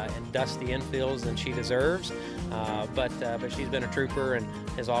and dusty infields than she deserves. But she's been a trooper and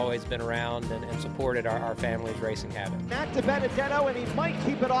has always been around and supported our family's racing habit. Back to Benedetto, and he might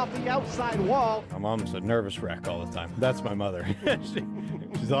keep it off the outside wall. My mom's a nervous wreck all the time. That's my mother.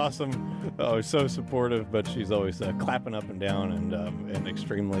 She's awesome, always so supportive, but she's always clapping up and down and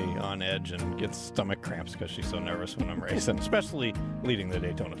extremely on edge, and gets stomach cramps because she's so nervous when I'm racing, especially leading the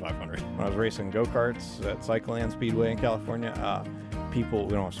Daytona 500. When I was racing go-karts at Cycleland Speedway in California, people,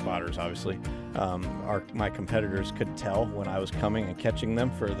 we don't have spotters obviously, my competitors could tell when I was coming and catching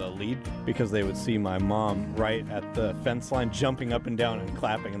them for the lead, because they would see my mom right at the fence line jumping up and down and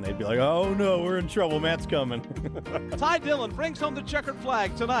clapping, and they'd be like, oh no, we're in trouble, Matt's coming. Ty Dillon brings home the checkered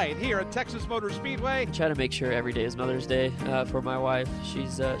flag tonight here at Texas Motor Speedway. I try to make sure every day is Mother's Day for my wife.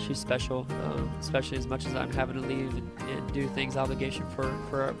 She's special, especially as much as I'm having to leave and do things, obligation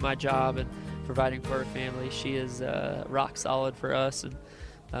for my job and providing for our family. She is rock solid for us,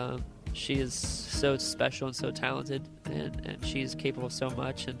 and she is so special and so talented, and she's capable of so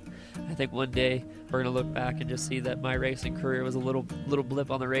much. And I think one day we're going to look back and just see that my racing career was a little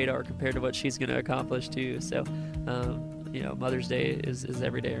blip on the radar compared to what she's going to accomplish too. So, Mother's Day is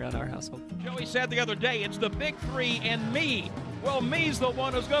every day around our household. Joey said the other day, it's the big three and me. Well, me's the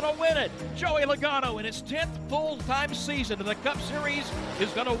one who's going to win it. Joey Logano, in his 10th full-time season in the Cup Series, is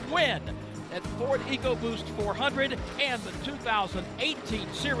going to win at Ford EcoBoost 400 and the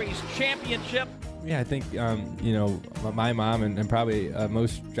 2018 Series Championship. Yeah, I think, my mom and probably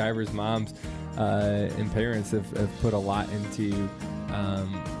most drivers' moms and parents have put a lot into,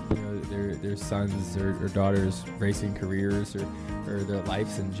 their sons or daughters' racing careers or their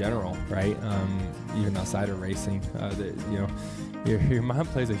lives in general, right? Even outside of racing, your mom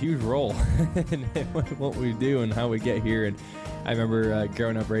plays a huge role in what we do and how we get here. And I remember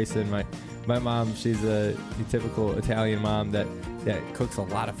growing up racing, my mom, she's a typical Italian mom that cooks a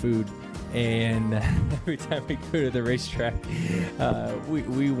lot of food. And every time we go to the racetrack,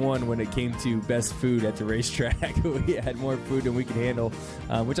 we won when it came to best food at the racetrack. We had more food than we could handle,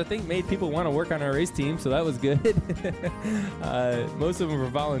 which I think made people want to work on our race team, so that was good. Most of them were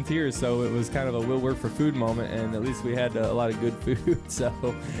volunteers, so it was kind of a we'll work for food moment, and at least we had a lot of good food, so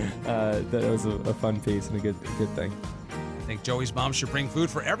that was a fun piece and a good thing. I think Joey's mom should bring food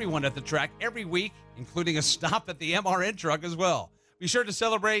for everyone at the track every week, including a stop at the MRN truck as well. Be sure to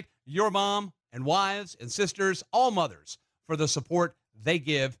celebrate your mom and wives and sisters, all mothers, for the support they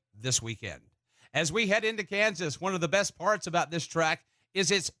give this weekend. As we head into Kansas, one of the best parts about this track is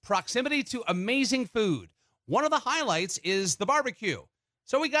its proximity to amazing food. One of the highlights is the barbecue.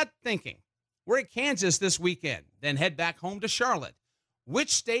 So we got thinking, we're at Kansas this weekend, then head back home to Charlotte. Which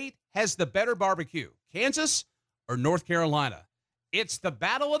state has the better barbecue, Kansas or North Carolina? It's the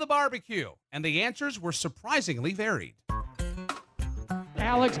battle of the barbecue, and the answers were surprisingly varied.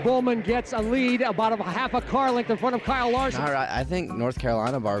 Alex Bowman gets a lead, about a half a car length in front of Kyle Larson. All right, I think North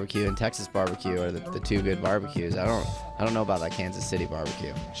Carolina barbecue and Texas barbecue are the two good barbecues. I don't know about that Kansas City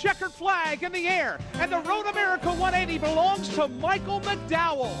barbecue. Checkered flag in the air, and the Road America 180 belongs to Michael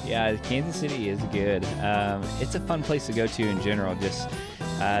McDowell. Yeah, Kansas City is good. It's a fun place to go to in general. Just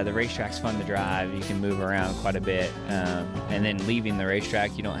the racetrack's fun to drive. You can move around quite a bit, and then leaving the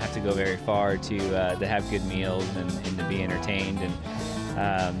racetrack, you don't have to go very far to have good meals and to be entertained.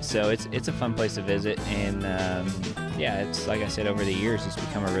 And so it's a fun place to visit, and it's like I said, over the years, it's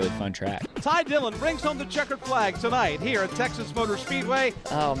become a really fun track. Ty Dillon brings home the checkered flag tonight here at Texas Motor Speedway.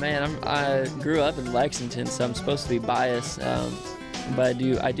 Oh man, I grew up in Lexington, so I'm supposed to be biased, but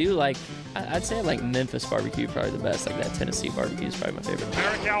I do like. I'd say I like Memphis barbecue probably the best. Like that Tennessee barbecue is probably my favorite.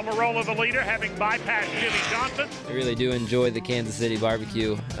 Eric Almirola, the leader, having bypassed Jimmy Johnson. I really do enjoy the Kansas City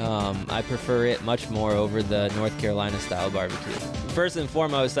barbecue. I prefer it much more over the North Carolina style barbecue. First and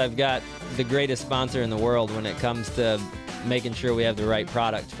foremost, I've got the greatest sponsor in the world when it comes to making sure we have the right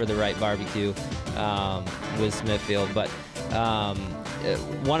product for the right barbecue with Smithfield. But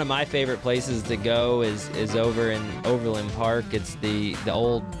one of my favorite places to go is over in Overland Park. It's the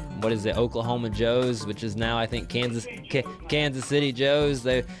old, Oklahoma Joe's, which is now I think Kansas City Joe's.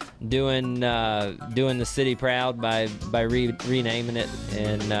 They're doing the city proud by renaming it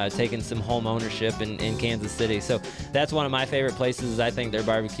and taking some home ownership in Kansas City. So that's one of my favorite places. I think their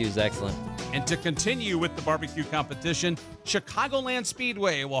barbecue is excellent. And to continue with the barbecue competition, Chicagoland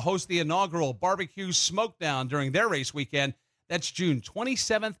Speedway will host the inaugural Barbecue Smokedown during their race weekend. That's June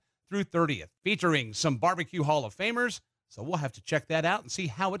 27th through 30th, featuring some Barbecue Hall of Famers. So we'll have to check that out and see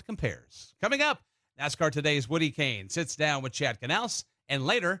how it compares. Coming up, NASCAR Today's Woody Kane sits down with Chad Knaus, and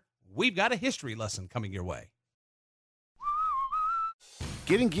later, we've got a history lesson coming your way.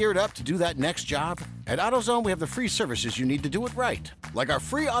 Getting geared up to do that next job? At AutoZone, we have the free services you need to do it right. Like our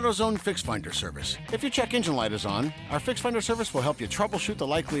free AutoZone Fix Finder service. If your check engine light is on, our Fix Finder service will help you troubleshoot the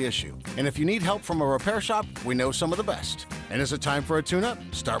likely issue. And if you need help from a repair shop, we know some of the best. And is it time for a tune-up?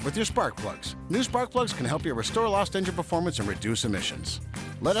 Start with your spark plugs. New spark plugs can help you restore lost engine performance and reduce emissions.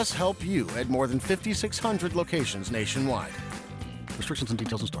 Let us help you at more than 5,600 locations nationwide. Restrictions and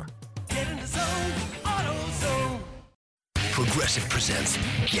details in store. Get in the zone, AutoZone. Progressive presents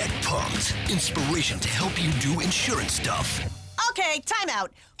Get Pumped. Inspiration to help you do insurance stuff. Okay, time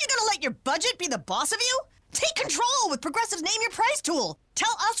out. You're gonna let your budget be the boss of you? Take control with Progressive's Name Your Price tool.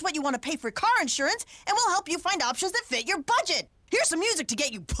 Tell us what you want to pay for car insurance, and we'll help you find options that fit your budget. Here's some music to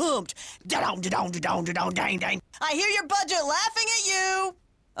get you pumped. Da-dong, da-dong, da-dong, da-dong, dang, dang. I hear your budget laughing at you.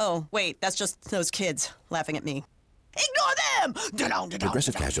 Oh, wait, that's just those kids laughing at me. Ignore them! Da-dong, da-dong,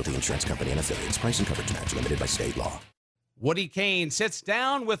 Progressive Casualty Insurance Company and affiliates. Price and coverage match limited by state law. Woody Kane sits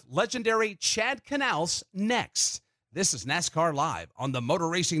down with legendary Chad Knaus next. This is NASCAR Live on the Motor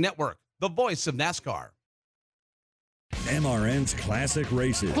Racing Network, the voice of NASCAR. MRN's Classic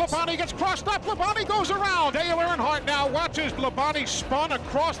Races. Labonte gets crossed up. Labonte goes around. Dale Earnhardt now watches Labonte spun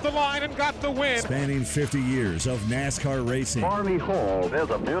across the line and got the win. Spanning 50 years of NASCAR racing. Barney Hall. There's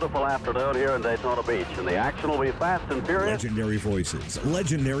a beautiful afternoon here in Daytona Beach, and the action will be fast and furious. Legendary voices,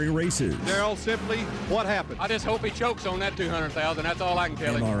 legendary races. Darrell, simply, what happened? I just hope he chokes on that 200,000. That's all I can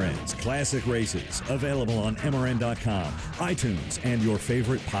tell him. MRN's Classic Races, available on MRN.com, iTunes, and your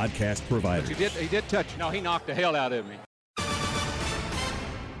favorite podcast providers. But he did touch. No, he knocked the hell out of me.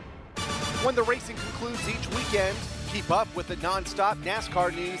 When the racing concludes each weekend, keep up with the non-stop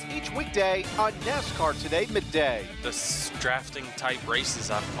NASCAR news each weekday on NASCAR Today midday. The drafting type races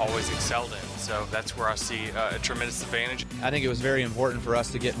I've always excelled in, so that's where I see a tremendous advantage. I think it was very important for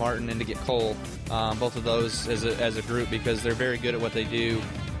us to get Martin and to get Cole, both of those as a group, because they're very good at what they do.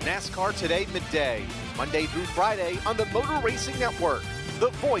 NASCAR Today midday, Monday through Friday on the Motor Racing Network,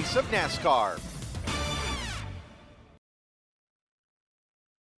 the voice of NASCAR.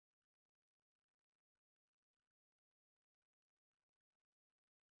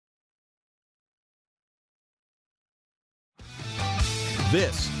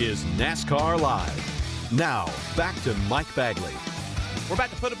 This is NASCAR Live. Now, back to Mike Bagley. We're about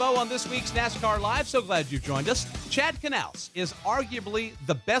to put a bow on this week's NASCAR Live. So glad you've joined us. Chad Knaus is arguably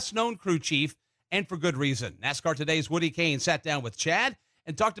the best-known crew chief, and for good reason. NASCAR Today's Woody Kane sat down with Chad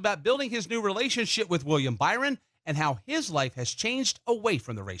and talked about building his new relationship with William Byron and how his life has changed away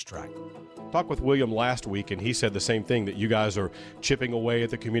from the racetrack. Talked with William last week, and he said the same thing, that you guys are chipping away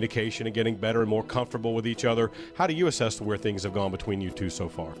at the communication and getting better and more comfortable with each other. How do you assess where things have gone between you two so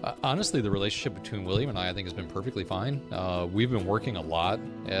far? Honestly, the relationship between William and I think, has been perfectly fine. We've been working a lot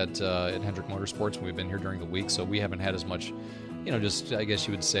at Hendrick Motorsports when we've been here during the week, so we haven't had as much, just, I guess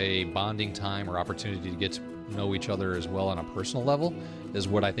you would say, bonding time or opportunity to get to know each other as well on a personal level is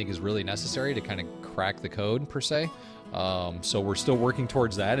what I think is really necessary to kind of crack the code, per se. So we're still working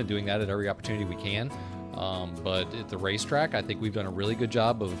towards that and doing that at every opportunity we can. But at the racetrack, I think we've done a really good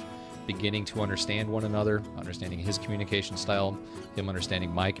job of beginning to understand one another, understanding his communication style, him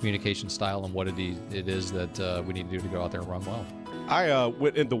understanding my communication style, and what it is that we need to do to go out there and run well. I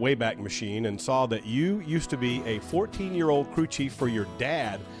went in the Wayback Machine and saw that you used to be a 14-year-old crew chief for your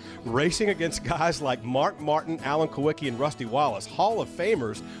dad, racing against guys like Mark Martin, Alan Kawicki, and Rusty Wallace, Hall of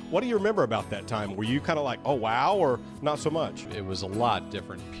Famers. What do you remember about that time? Were you kind of like, oh, wow, or not so much? It was a lot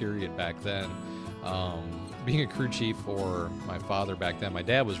different period back then. Being a crew chief for my father back then, my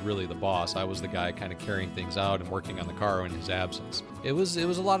dad was really the boss. I was the guy kind of carrying things out and working on the car in his absence. It was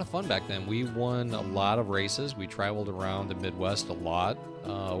a lot of fun back then. We won a lot of races. We traveled around the Midwest a lot.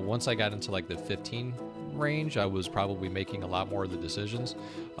 Once I got into like the 15 range, I was probably making a lot more of the decisions.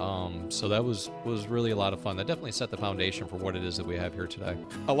 So that was really a lot of fun. That definitely set the foundation for what it is that we have here today.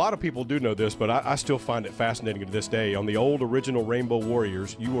 A lot of people do know this, but I still find it fascinating to this day. On the old original Rainbow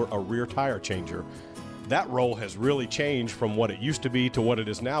Warriors, you were a rear tire changer. That role has really changed from what it used to be to what it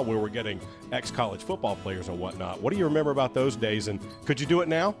is now, where we're getting ex-college football players and whatnot. What do you remember about those days, and could you do it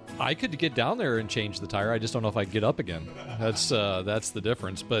now? I could get down there and change the tire. I just don't know if I'd get up again. That's the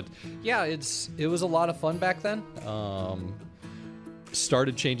difference. But yeah, it was a lot of fun back then.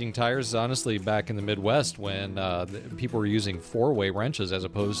 Started changing tires, honestly, back in the Midwest when people were using four-way wrenches as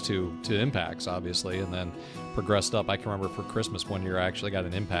opposed to impacts, obviously, and then progressed up. I can remember for Christmas one year I actually got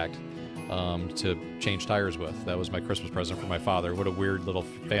an impact to change tires with. That was my Christmas present for my father. What a weird little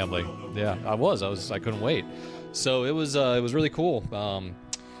family. Yeah, I couldn't wait. So it was really cool.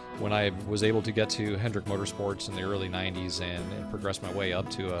 When I was able to get to Hendrick Motorsports in the early 90s and progress my way up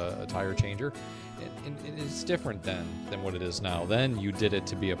to a tire changer, it's different than what it is now. Then you did it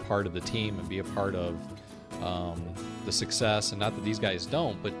to be a part of the team and be a part of the success, and not that these guys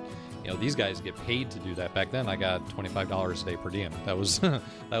don't, but these guys get paid to do that. Back then, I got $25 a day per diem. That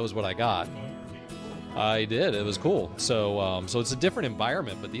was what I got. I did. It was cool. So it's a different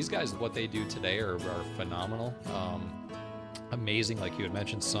environment, but these guys, what they do today are phenomenal. Amazing, like you had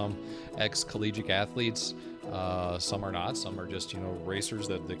mentioned, some ex-collegiate athletes. Some are not. Some are just, racers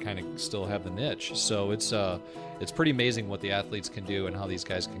that kind of still have the niche. So it's pretty amazing what the athletes can do and how these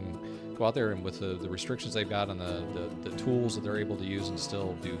guys can go out there and with the restrictions they've got and the tools that they're able to use and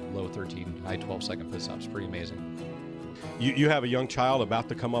still do low 13, high 12-second pit stops. Pretty amazing. You have a young child about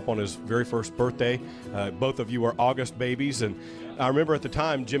to come up on his very first birthday. Both of you are August babies, and I remember at the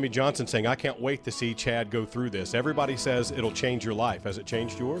time Jimmy Johnson saying, "I can't wait to see Chad go through this." Everybody says it'll change your life. Has it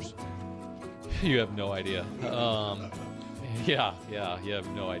changed yours? You have no idea. Yeah, you have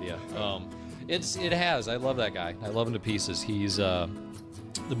no idea. It has. I love that guy. I love him to pieces. He's the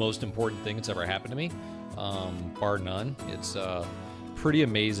most important thing that's ever happened to me, bar none. It's pretty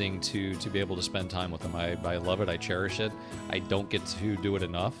amazing to be able to spend time with him. I love it. I cherish it. I don't get to do it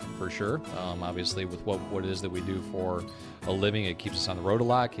enough, for sure. Obviously, with what it is that we do for a living, it keeps us on the road a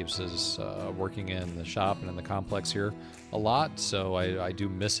lot, keeps us working in the shop and in the complex here a lot. So I do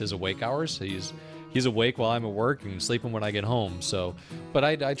miss his awake hours. He's awake while I'm at work and sleeping when I get home. So, but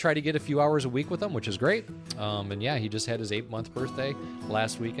I try to get a few hours a week with him, which is great. And yeah, he just had his 8-month birthday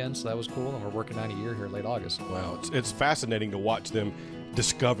last weekend, so that was cool. And we're working on a year here late August. Wow, it's fascinating to watch them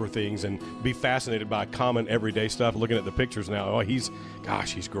discover things and be fascinated by common everyday stuff. Looking at the pictures now, he's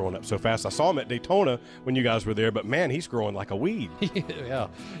growing up so fast. I saw him at Daytona when you guys were there, but man, he's growing like a weed.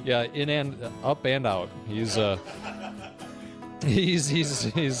 yeah, in and up and out. He's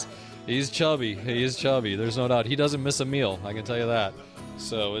chubby. He is chubby. There's no doubt. He doesn't miss a meal, I can tell you that.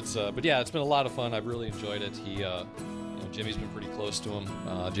 So but yeah, it's been a lot of fun. I've really enjoyed it. Jimmy's been pretty close to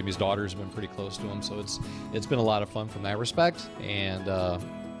him. Jimmy's daughter's been pretty close to him. So it's been a lot of fun from that respect. And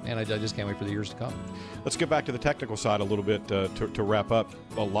I just can't wait for the years to come. Let's get back to the technical side a little bit to wrap up.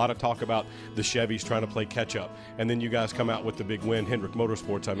 A lot of talk about the Chevys trying to play catch up. And then you guys come out with the big win, Hendrick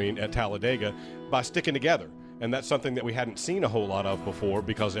Motorsports, at Talladega, by sticking together. And that's something that we hadn't seen a whole lot of before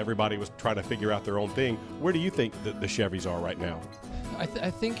because everybody was trying to figure out their own thing. Where do you think that the Chevys are right now? I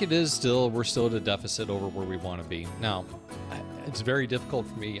think it is we're still at a deficit over where we want to be. Now, it's very difficult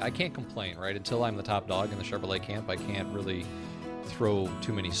for me. I can't complain, right? Until I'm the top dog in the Chevrolet camp, I can't really throw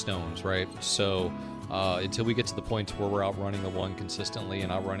too many stones, right? So until we get to the point where we're outrunning the 1 consistently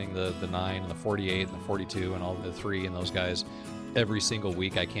and outrunning the 9 and the 48 and the 42 and all the 3 and those guys every single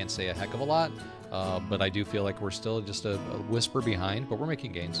week, I can't say a heck of a lot. But I do feel like we're still just a whisper behind, but we're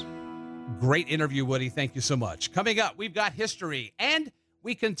making gains. Great interview, Woody. Thank you so much. Coming up, we've got history, and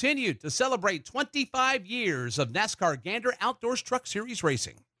we continue to celebrate 25 years of NASCAR Gander Outdoors Truck Series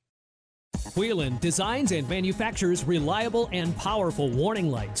racing. Whelen designs and manufactures reliable and powerful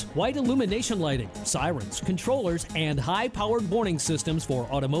warning lights, white illumination lighting, sirens, controllers, and high-powered warning systems for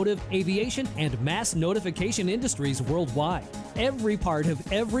automotive, aviation, and mass notification industries worldwide. Every part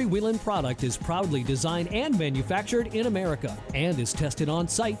of every Whelen product is proudly designed and manufactured in America and is tested on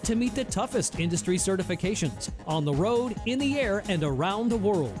site to meet the toughest industry certifications. On the road, in the air, and around the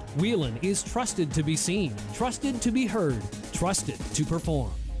world, Whelen is trusted to be seen, trusted to be heard, trusted to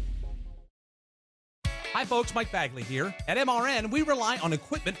perform. Hi folks, Mike Bagley here. At MRN, we rely on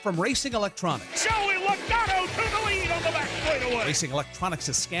equipment from Racing Electronics. Joey Logano to the lead on the back straightaway. Racing Electronics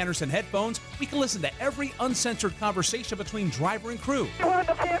has scanners and headphones. We can listen to every uncensored conversation between driver and crew. You won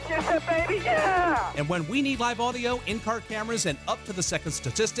the championship, baby, yeah! And when we need live audio, in-car cameras, and up-to-the-second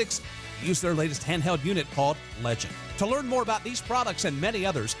statistics, use their latest handheld unit called Legend. To learn more about these products and many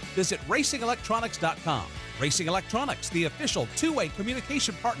others, visit racingelectronics.com. Racing Electronics, the official two-way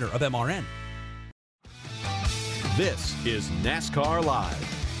communication partner of MRN. This is NASCAR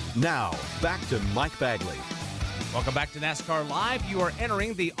Live. Now, back to Mike Bagley. Welcome back to NASCAR Live. You are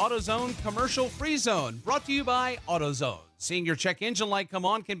entering the AutoZone Commercial Free Zone, brought to you by AutoZone. Seeing your check engine light come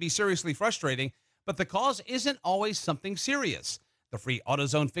on can be seriously frustrating, but the cause isn't always something serious. The free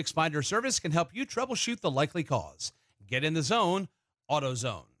AutoZone Fix Finder service can help you troubleshoot the likely cause. Get in the zone,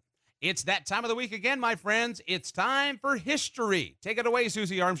 AutoZone. It's that time of the week again, my friends. It's time for history. Take it away,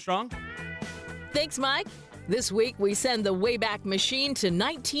 Susie Armstrong. Thanks, Mike. This week, we send the Wayback Machine to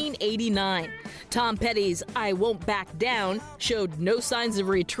 1989. Tom Petty's I Won't Back Down showed no signs of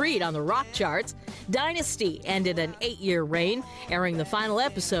retreat on the rock charts. Dynasty ended an 8-year reign, airing the final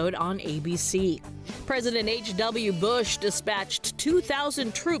episode on ABC. President H.W. Bush dispatched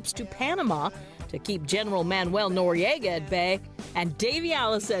 2,000 troops to Panama to keep General Manuel Noriega at bay, and Davey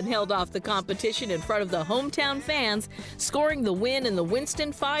Allison held off the competition in front of the hometown fans, scoring the win in the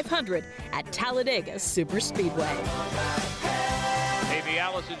Winston 500 at Talladega Superspeedway. Davey Davey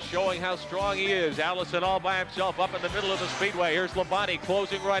Allison showing how strong he is. Allison all by himself up in the middle of the speedway. Here's Labonte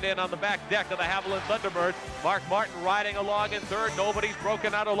closing right in on the back deck of the Haviland Thunderbird. Mark Martin riding along in third. Nobody's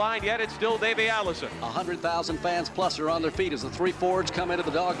broken out of line yet. It's still Davey Allison. 100,000 fans plus are on their feet as the three Fords come into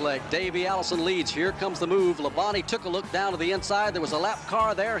the dogleg. Davey Allison leads. Here comes the move. Labonte took a look down to the inside. There was a lap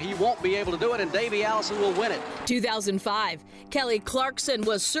car there. He won't be able to do it, and Davey Allison will win it. 2005, Kelly Clarkson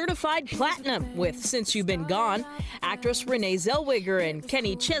was certified platinum with Since You've Been Gone. Actress Renee Zellweger and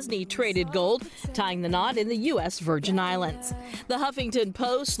Kenny Chesney traded gold, tying the knot in the U.S. Virgin Islands. The Huffington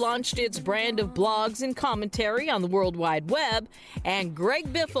Post launched its brand of blogs and commentary on the World Wide Web, and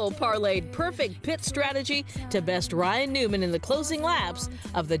Greg Biffle parlayed perfect pit strategy to best Ryan Newman in the closing laps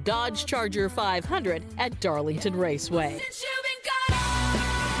of the Dodge Charger 500 at Darlington Raceway.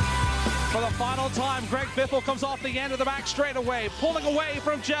 For the final time, Greg Biffle comes off the end of the back straightaway, pulling away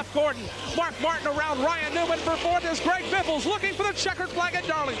from Jeff Gordon. Mark Martin around Ryan Newman for fourth as Greg Biffle's looking for the checkered flag at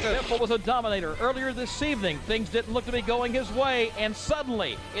Darlington. Biffle was a dominator earlier this evening. Things didn't look to be going his way, and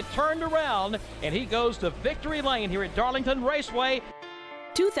suddenly it turned around, and he goes to victory lane here at Darlington Raceway.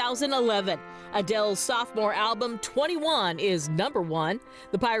 2011, Adele's sophomore album 21 is #1.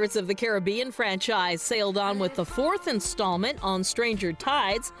 The Pirates of the Caribbean franchise sailed on with the fourth installment on Stranger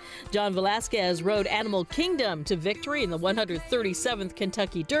Tides. John Velasquez rode Animal Kingdom to victory in the 137th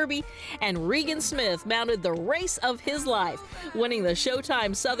Kentucky Derby, and Regan Smith mounted the race of his life, winning the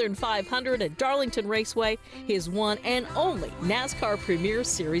Showtime Southern 500 at Darlington Raceway, his one and only NASCAR Premier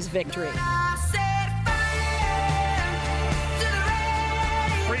Series victory.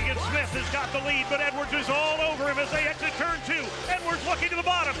 Regan Smith has got the lead, but Edwards is all over him as they exit turn 2. Edwards looking to the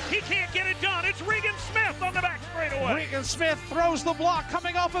bottom. He can't get it done. It's Regan Smith on the back straightaway. Regan Smith throws the block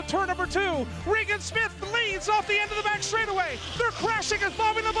coming off of turn number 2. Regan Smith leads off the end of the back straightaway. They're crashing as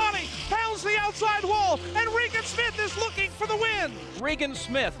Bobby Labonte pounds the outside wall, and Regan Smith is looking for the win. Regan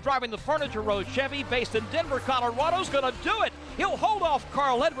Smith, driving the Furniture Road Chevy based in Denver, Colorado, is going to do it. He'll hold off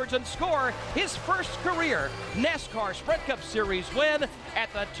Carl Edwards and score his first career NASCAR Sprint Cup Series win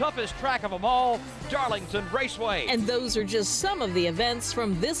at the toughest track of them all, Darlington Raceway. And those are just some of the events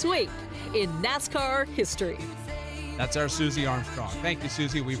from this week in NASCAR history. That's our Susie Armstrong. Thank you,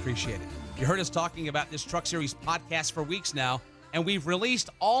 Susie. We appreciate it. You heard us talking about this Truck Series podcast for weeks now, and we've released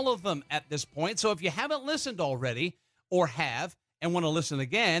all of them at this point. So if you haven't listened already or have and want to listen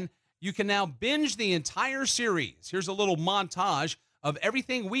again, you can now binge the entire series. Here's a little montage of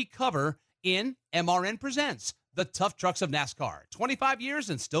everything we cover in MRN Presents, the Tough Trucks of NASCAR. 25 years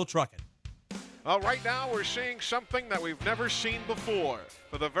and still trucking. Right now we're seeing something that we've never seen before.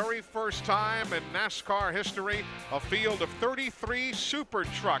 For the very first time in NASCAR history, a field of 33 super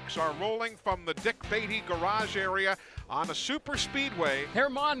trucks are rolling from the Dick Beatty garage area on a super speedway.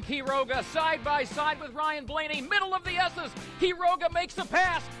 Herman Quiroga side by side with Ryan Blaney, middle of the S's. Quiroga makes a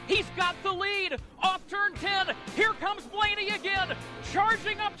pass. He's got the lead. Off turn 10. Here comes Blaney again,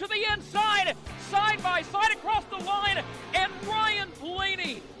 charging up to the inside, side by side across the line, and Ryan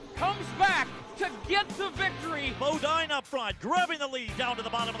Blaney comes back to get the victory. Bodine up front, grabbing the lead down to the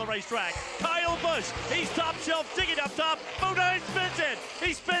bottom of the racetrack. Kyle Busch, he's top shelf, digging up top. Bodine spins it.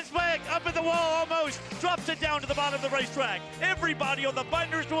 He spins back up at the wall almost, drops it down to the bottom of the racetrack. Everybody on the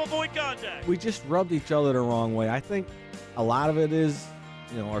binders to avoid contact. We just rubbed each other the wrong way. I think a lot of it is,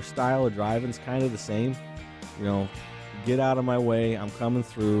 our style of driving is kind of the same. Get out of my way, I'm coming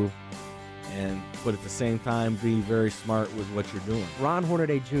through. But at the same time, be very smart with what you're doing. Ron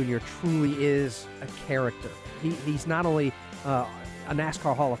Hornaday Jr. truly is a character. He's not only a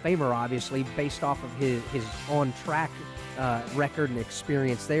NASCAR Hall of Famer, obviously, based off of his on-track record and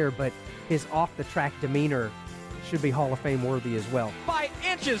experience there, but his off-the-track demeanor should be Hall of Fame worthy as well. By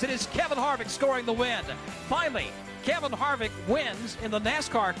inches, it is Kevin Harvick scoring the win. Finally, Kevin Harvick wins in the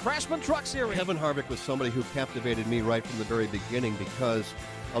NASCAR Craftsman Truck Series. Kevin Harvick was somebody who captivated me right from the very beginning because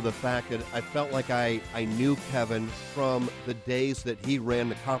of the fact that I felt like I knew Kevin from the days that he ran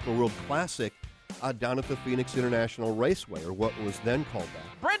the Copper World Classic down at the Phoenix International Raceway, or what was then called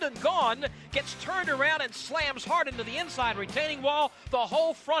that. Brendan Gaughan gets turned around and slams hard into the inside retaining wall, the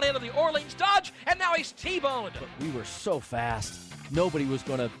whole front end of the Orleans Dodge, and now he's T-boned. But we were so fast. Nobody was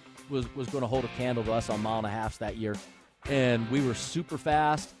going to hold a candle to us on 1.5 miles that year. And we were super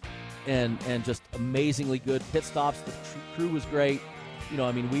fast and just amazingly good. Pit stops, the crew was great. We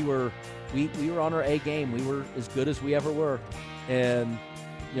were on our A game. We were as good as we ever were. And,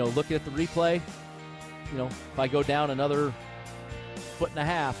 looking at the replay, if I go down another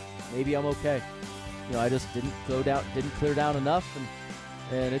 1.5 feet, maybe I'm okay. I just didn't clear down enough,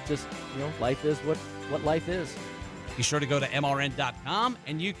 and it just, life is what life is. Be sure to go to MRN.com,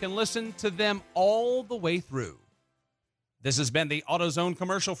 and you can listen to them all the way through. This has been the AutoZone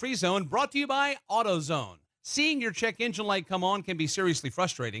Commercial Free Zone, brought to you by AutoZone. Seeing your check engine light come on can be seriously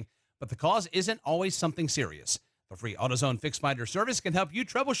frustrating, but the cause isn't always something serious. The free AutoZone Fix Finder service can help you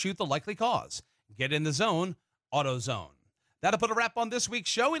troubleshoot the likely cause. Get in the zone, AutoZone. That'll put a wrap on this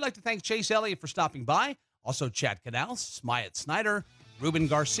week's show. We'd like to thank Chase Elliott for stopping by, also Chad Knaus, Myatt Snyder, Ruben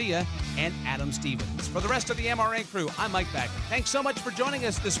Garcia, and Adam Stevens. For the rest of the MRN crew, I'm Mike Bagley. Thanks so much for joining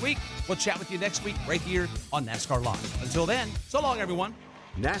us this week. We'll chat with you next week right here on NASCAR Live. Until then, so long, everyone.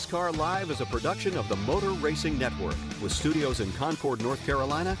 NASCAR Live is a production of the Motor Racing Network with studios in Concord, North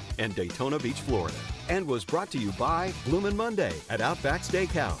Carolina and Daytona Beach, Florida. And was brought to you by Bloomin' Monday at Outback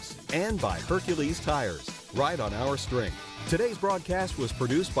Steakhouse and by Hercules Tires. Ride on our strength. Today's broadcast was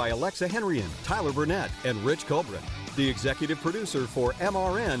produced by Alexa Henrian, Tyler Burnett, and Rich Colbrin. The executive producer for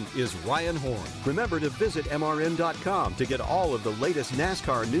MRN is Ryan Horn. Remember to visit MRN.com to get all of the latest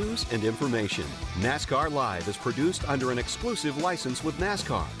NASCAR news and information. NASCAR Live is produced under an exclusive license with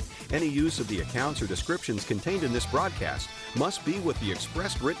NASCAR. Any use of the accounts or descriptions contained in this broadcast must be with the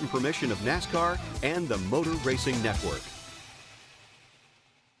expressed written permission of NASCAR and the Motor Racing Network.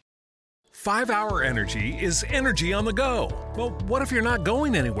 5 Hour Energy is energy on the go. Well, what if you're not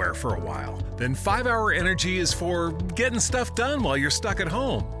going anywhere for a while? Then 5 Hour Energy is for getting stuff done while you're stuck at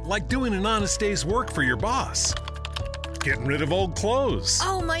home, like doing an honest day's work for your boss. Getting rid of old clothes.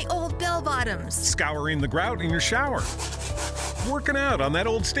 Oh, my old bell bottoms. Scouring the grout in your shower. Working out on that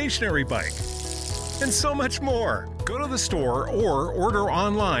old stationary bike. And so much more. Go to the store or order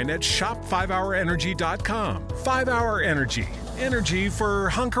online at shop5hourenergy.com. 5 Hour Energy. Energy for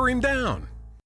hunkering down.